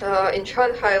in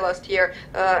Shanghai last year,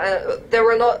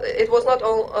 it was not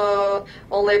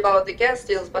only about the gas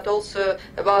deals, but also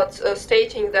about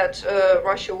stating that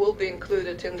Russia will be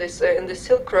included in this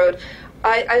Silk Road.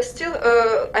 I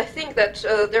think that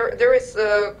there is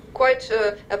quite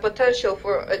a potential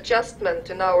for adjustment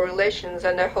in our relations,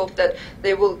 and I hope that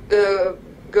they will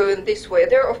go in this way.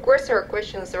 Of course, there are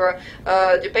questions, there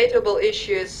are debatable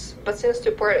issues, but since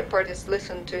two parties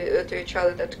listen to each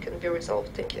other, that can be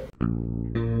resolved. Thank you.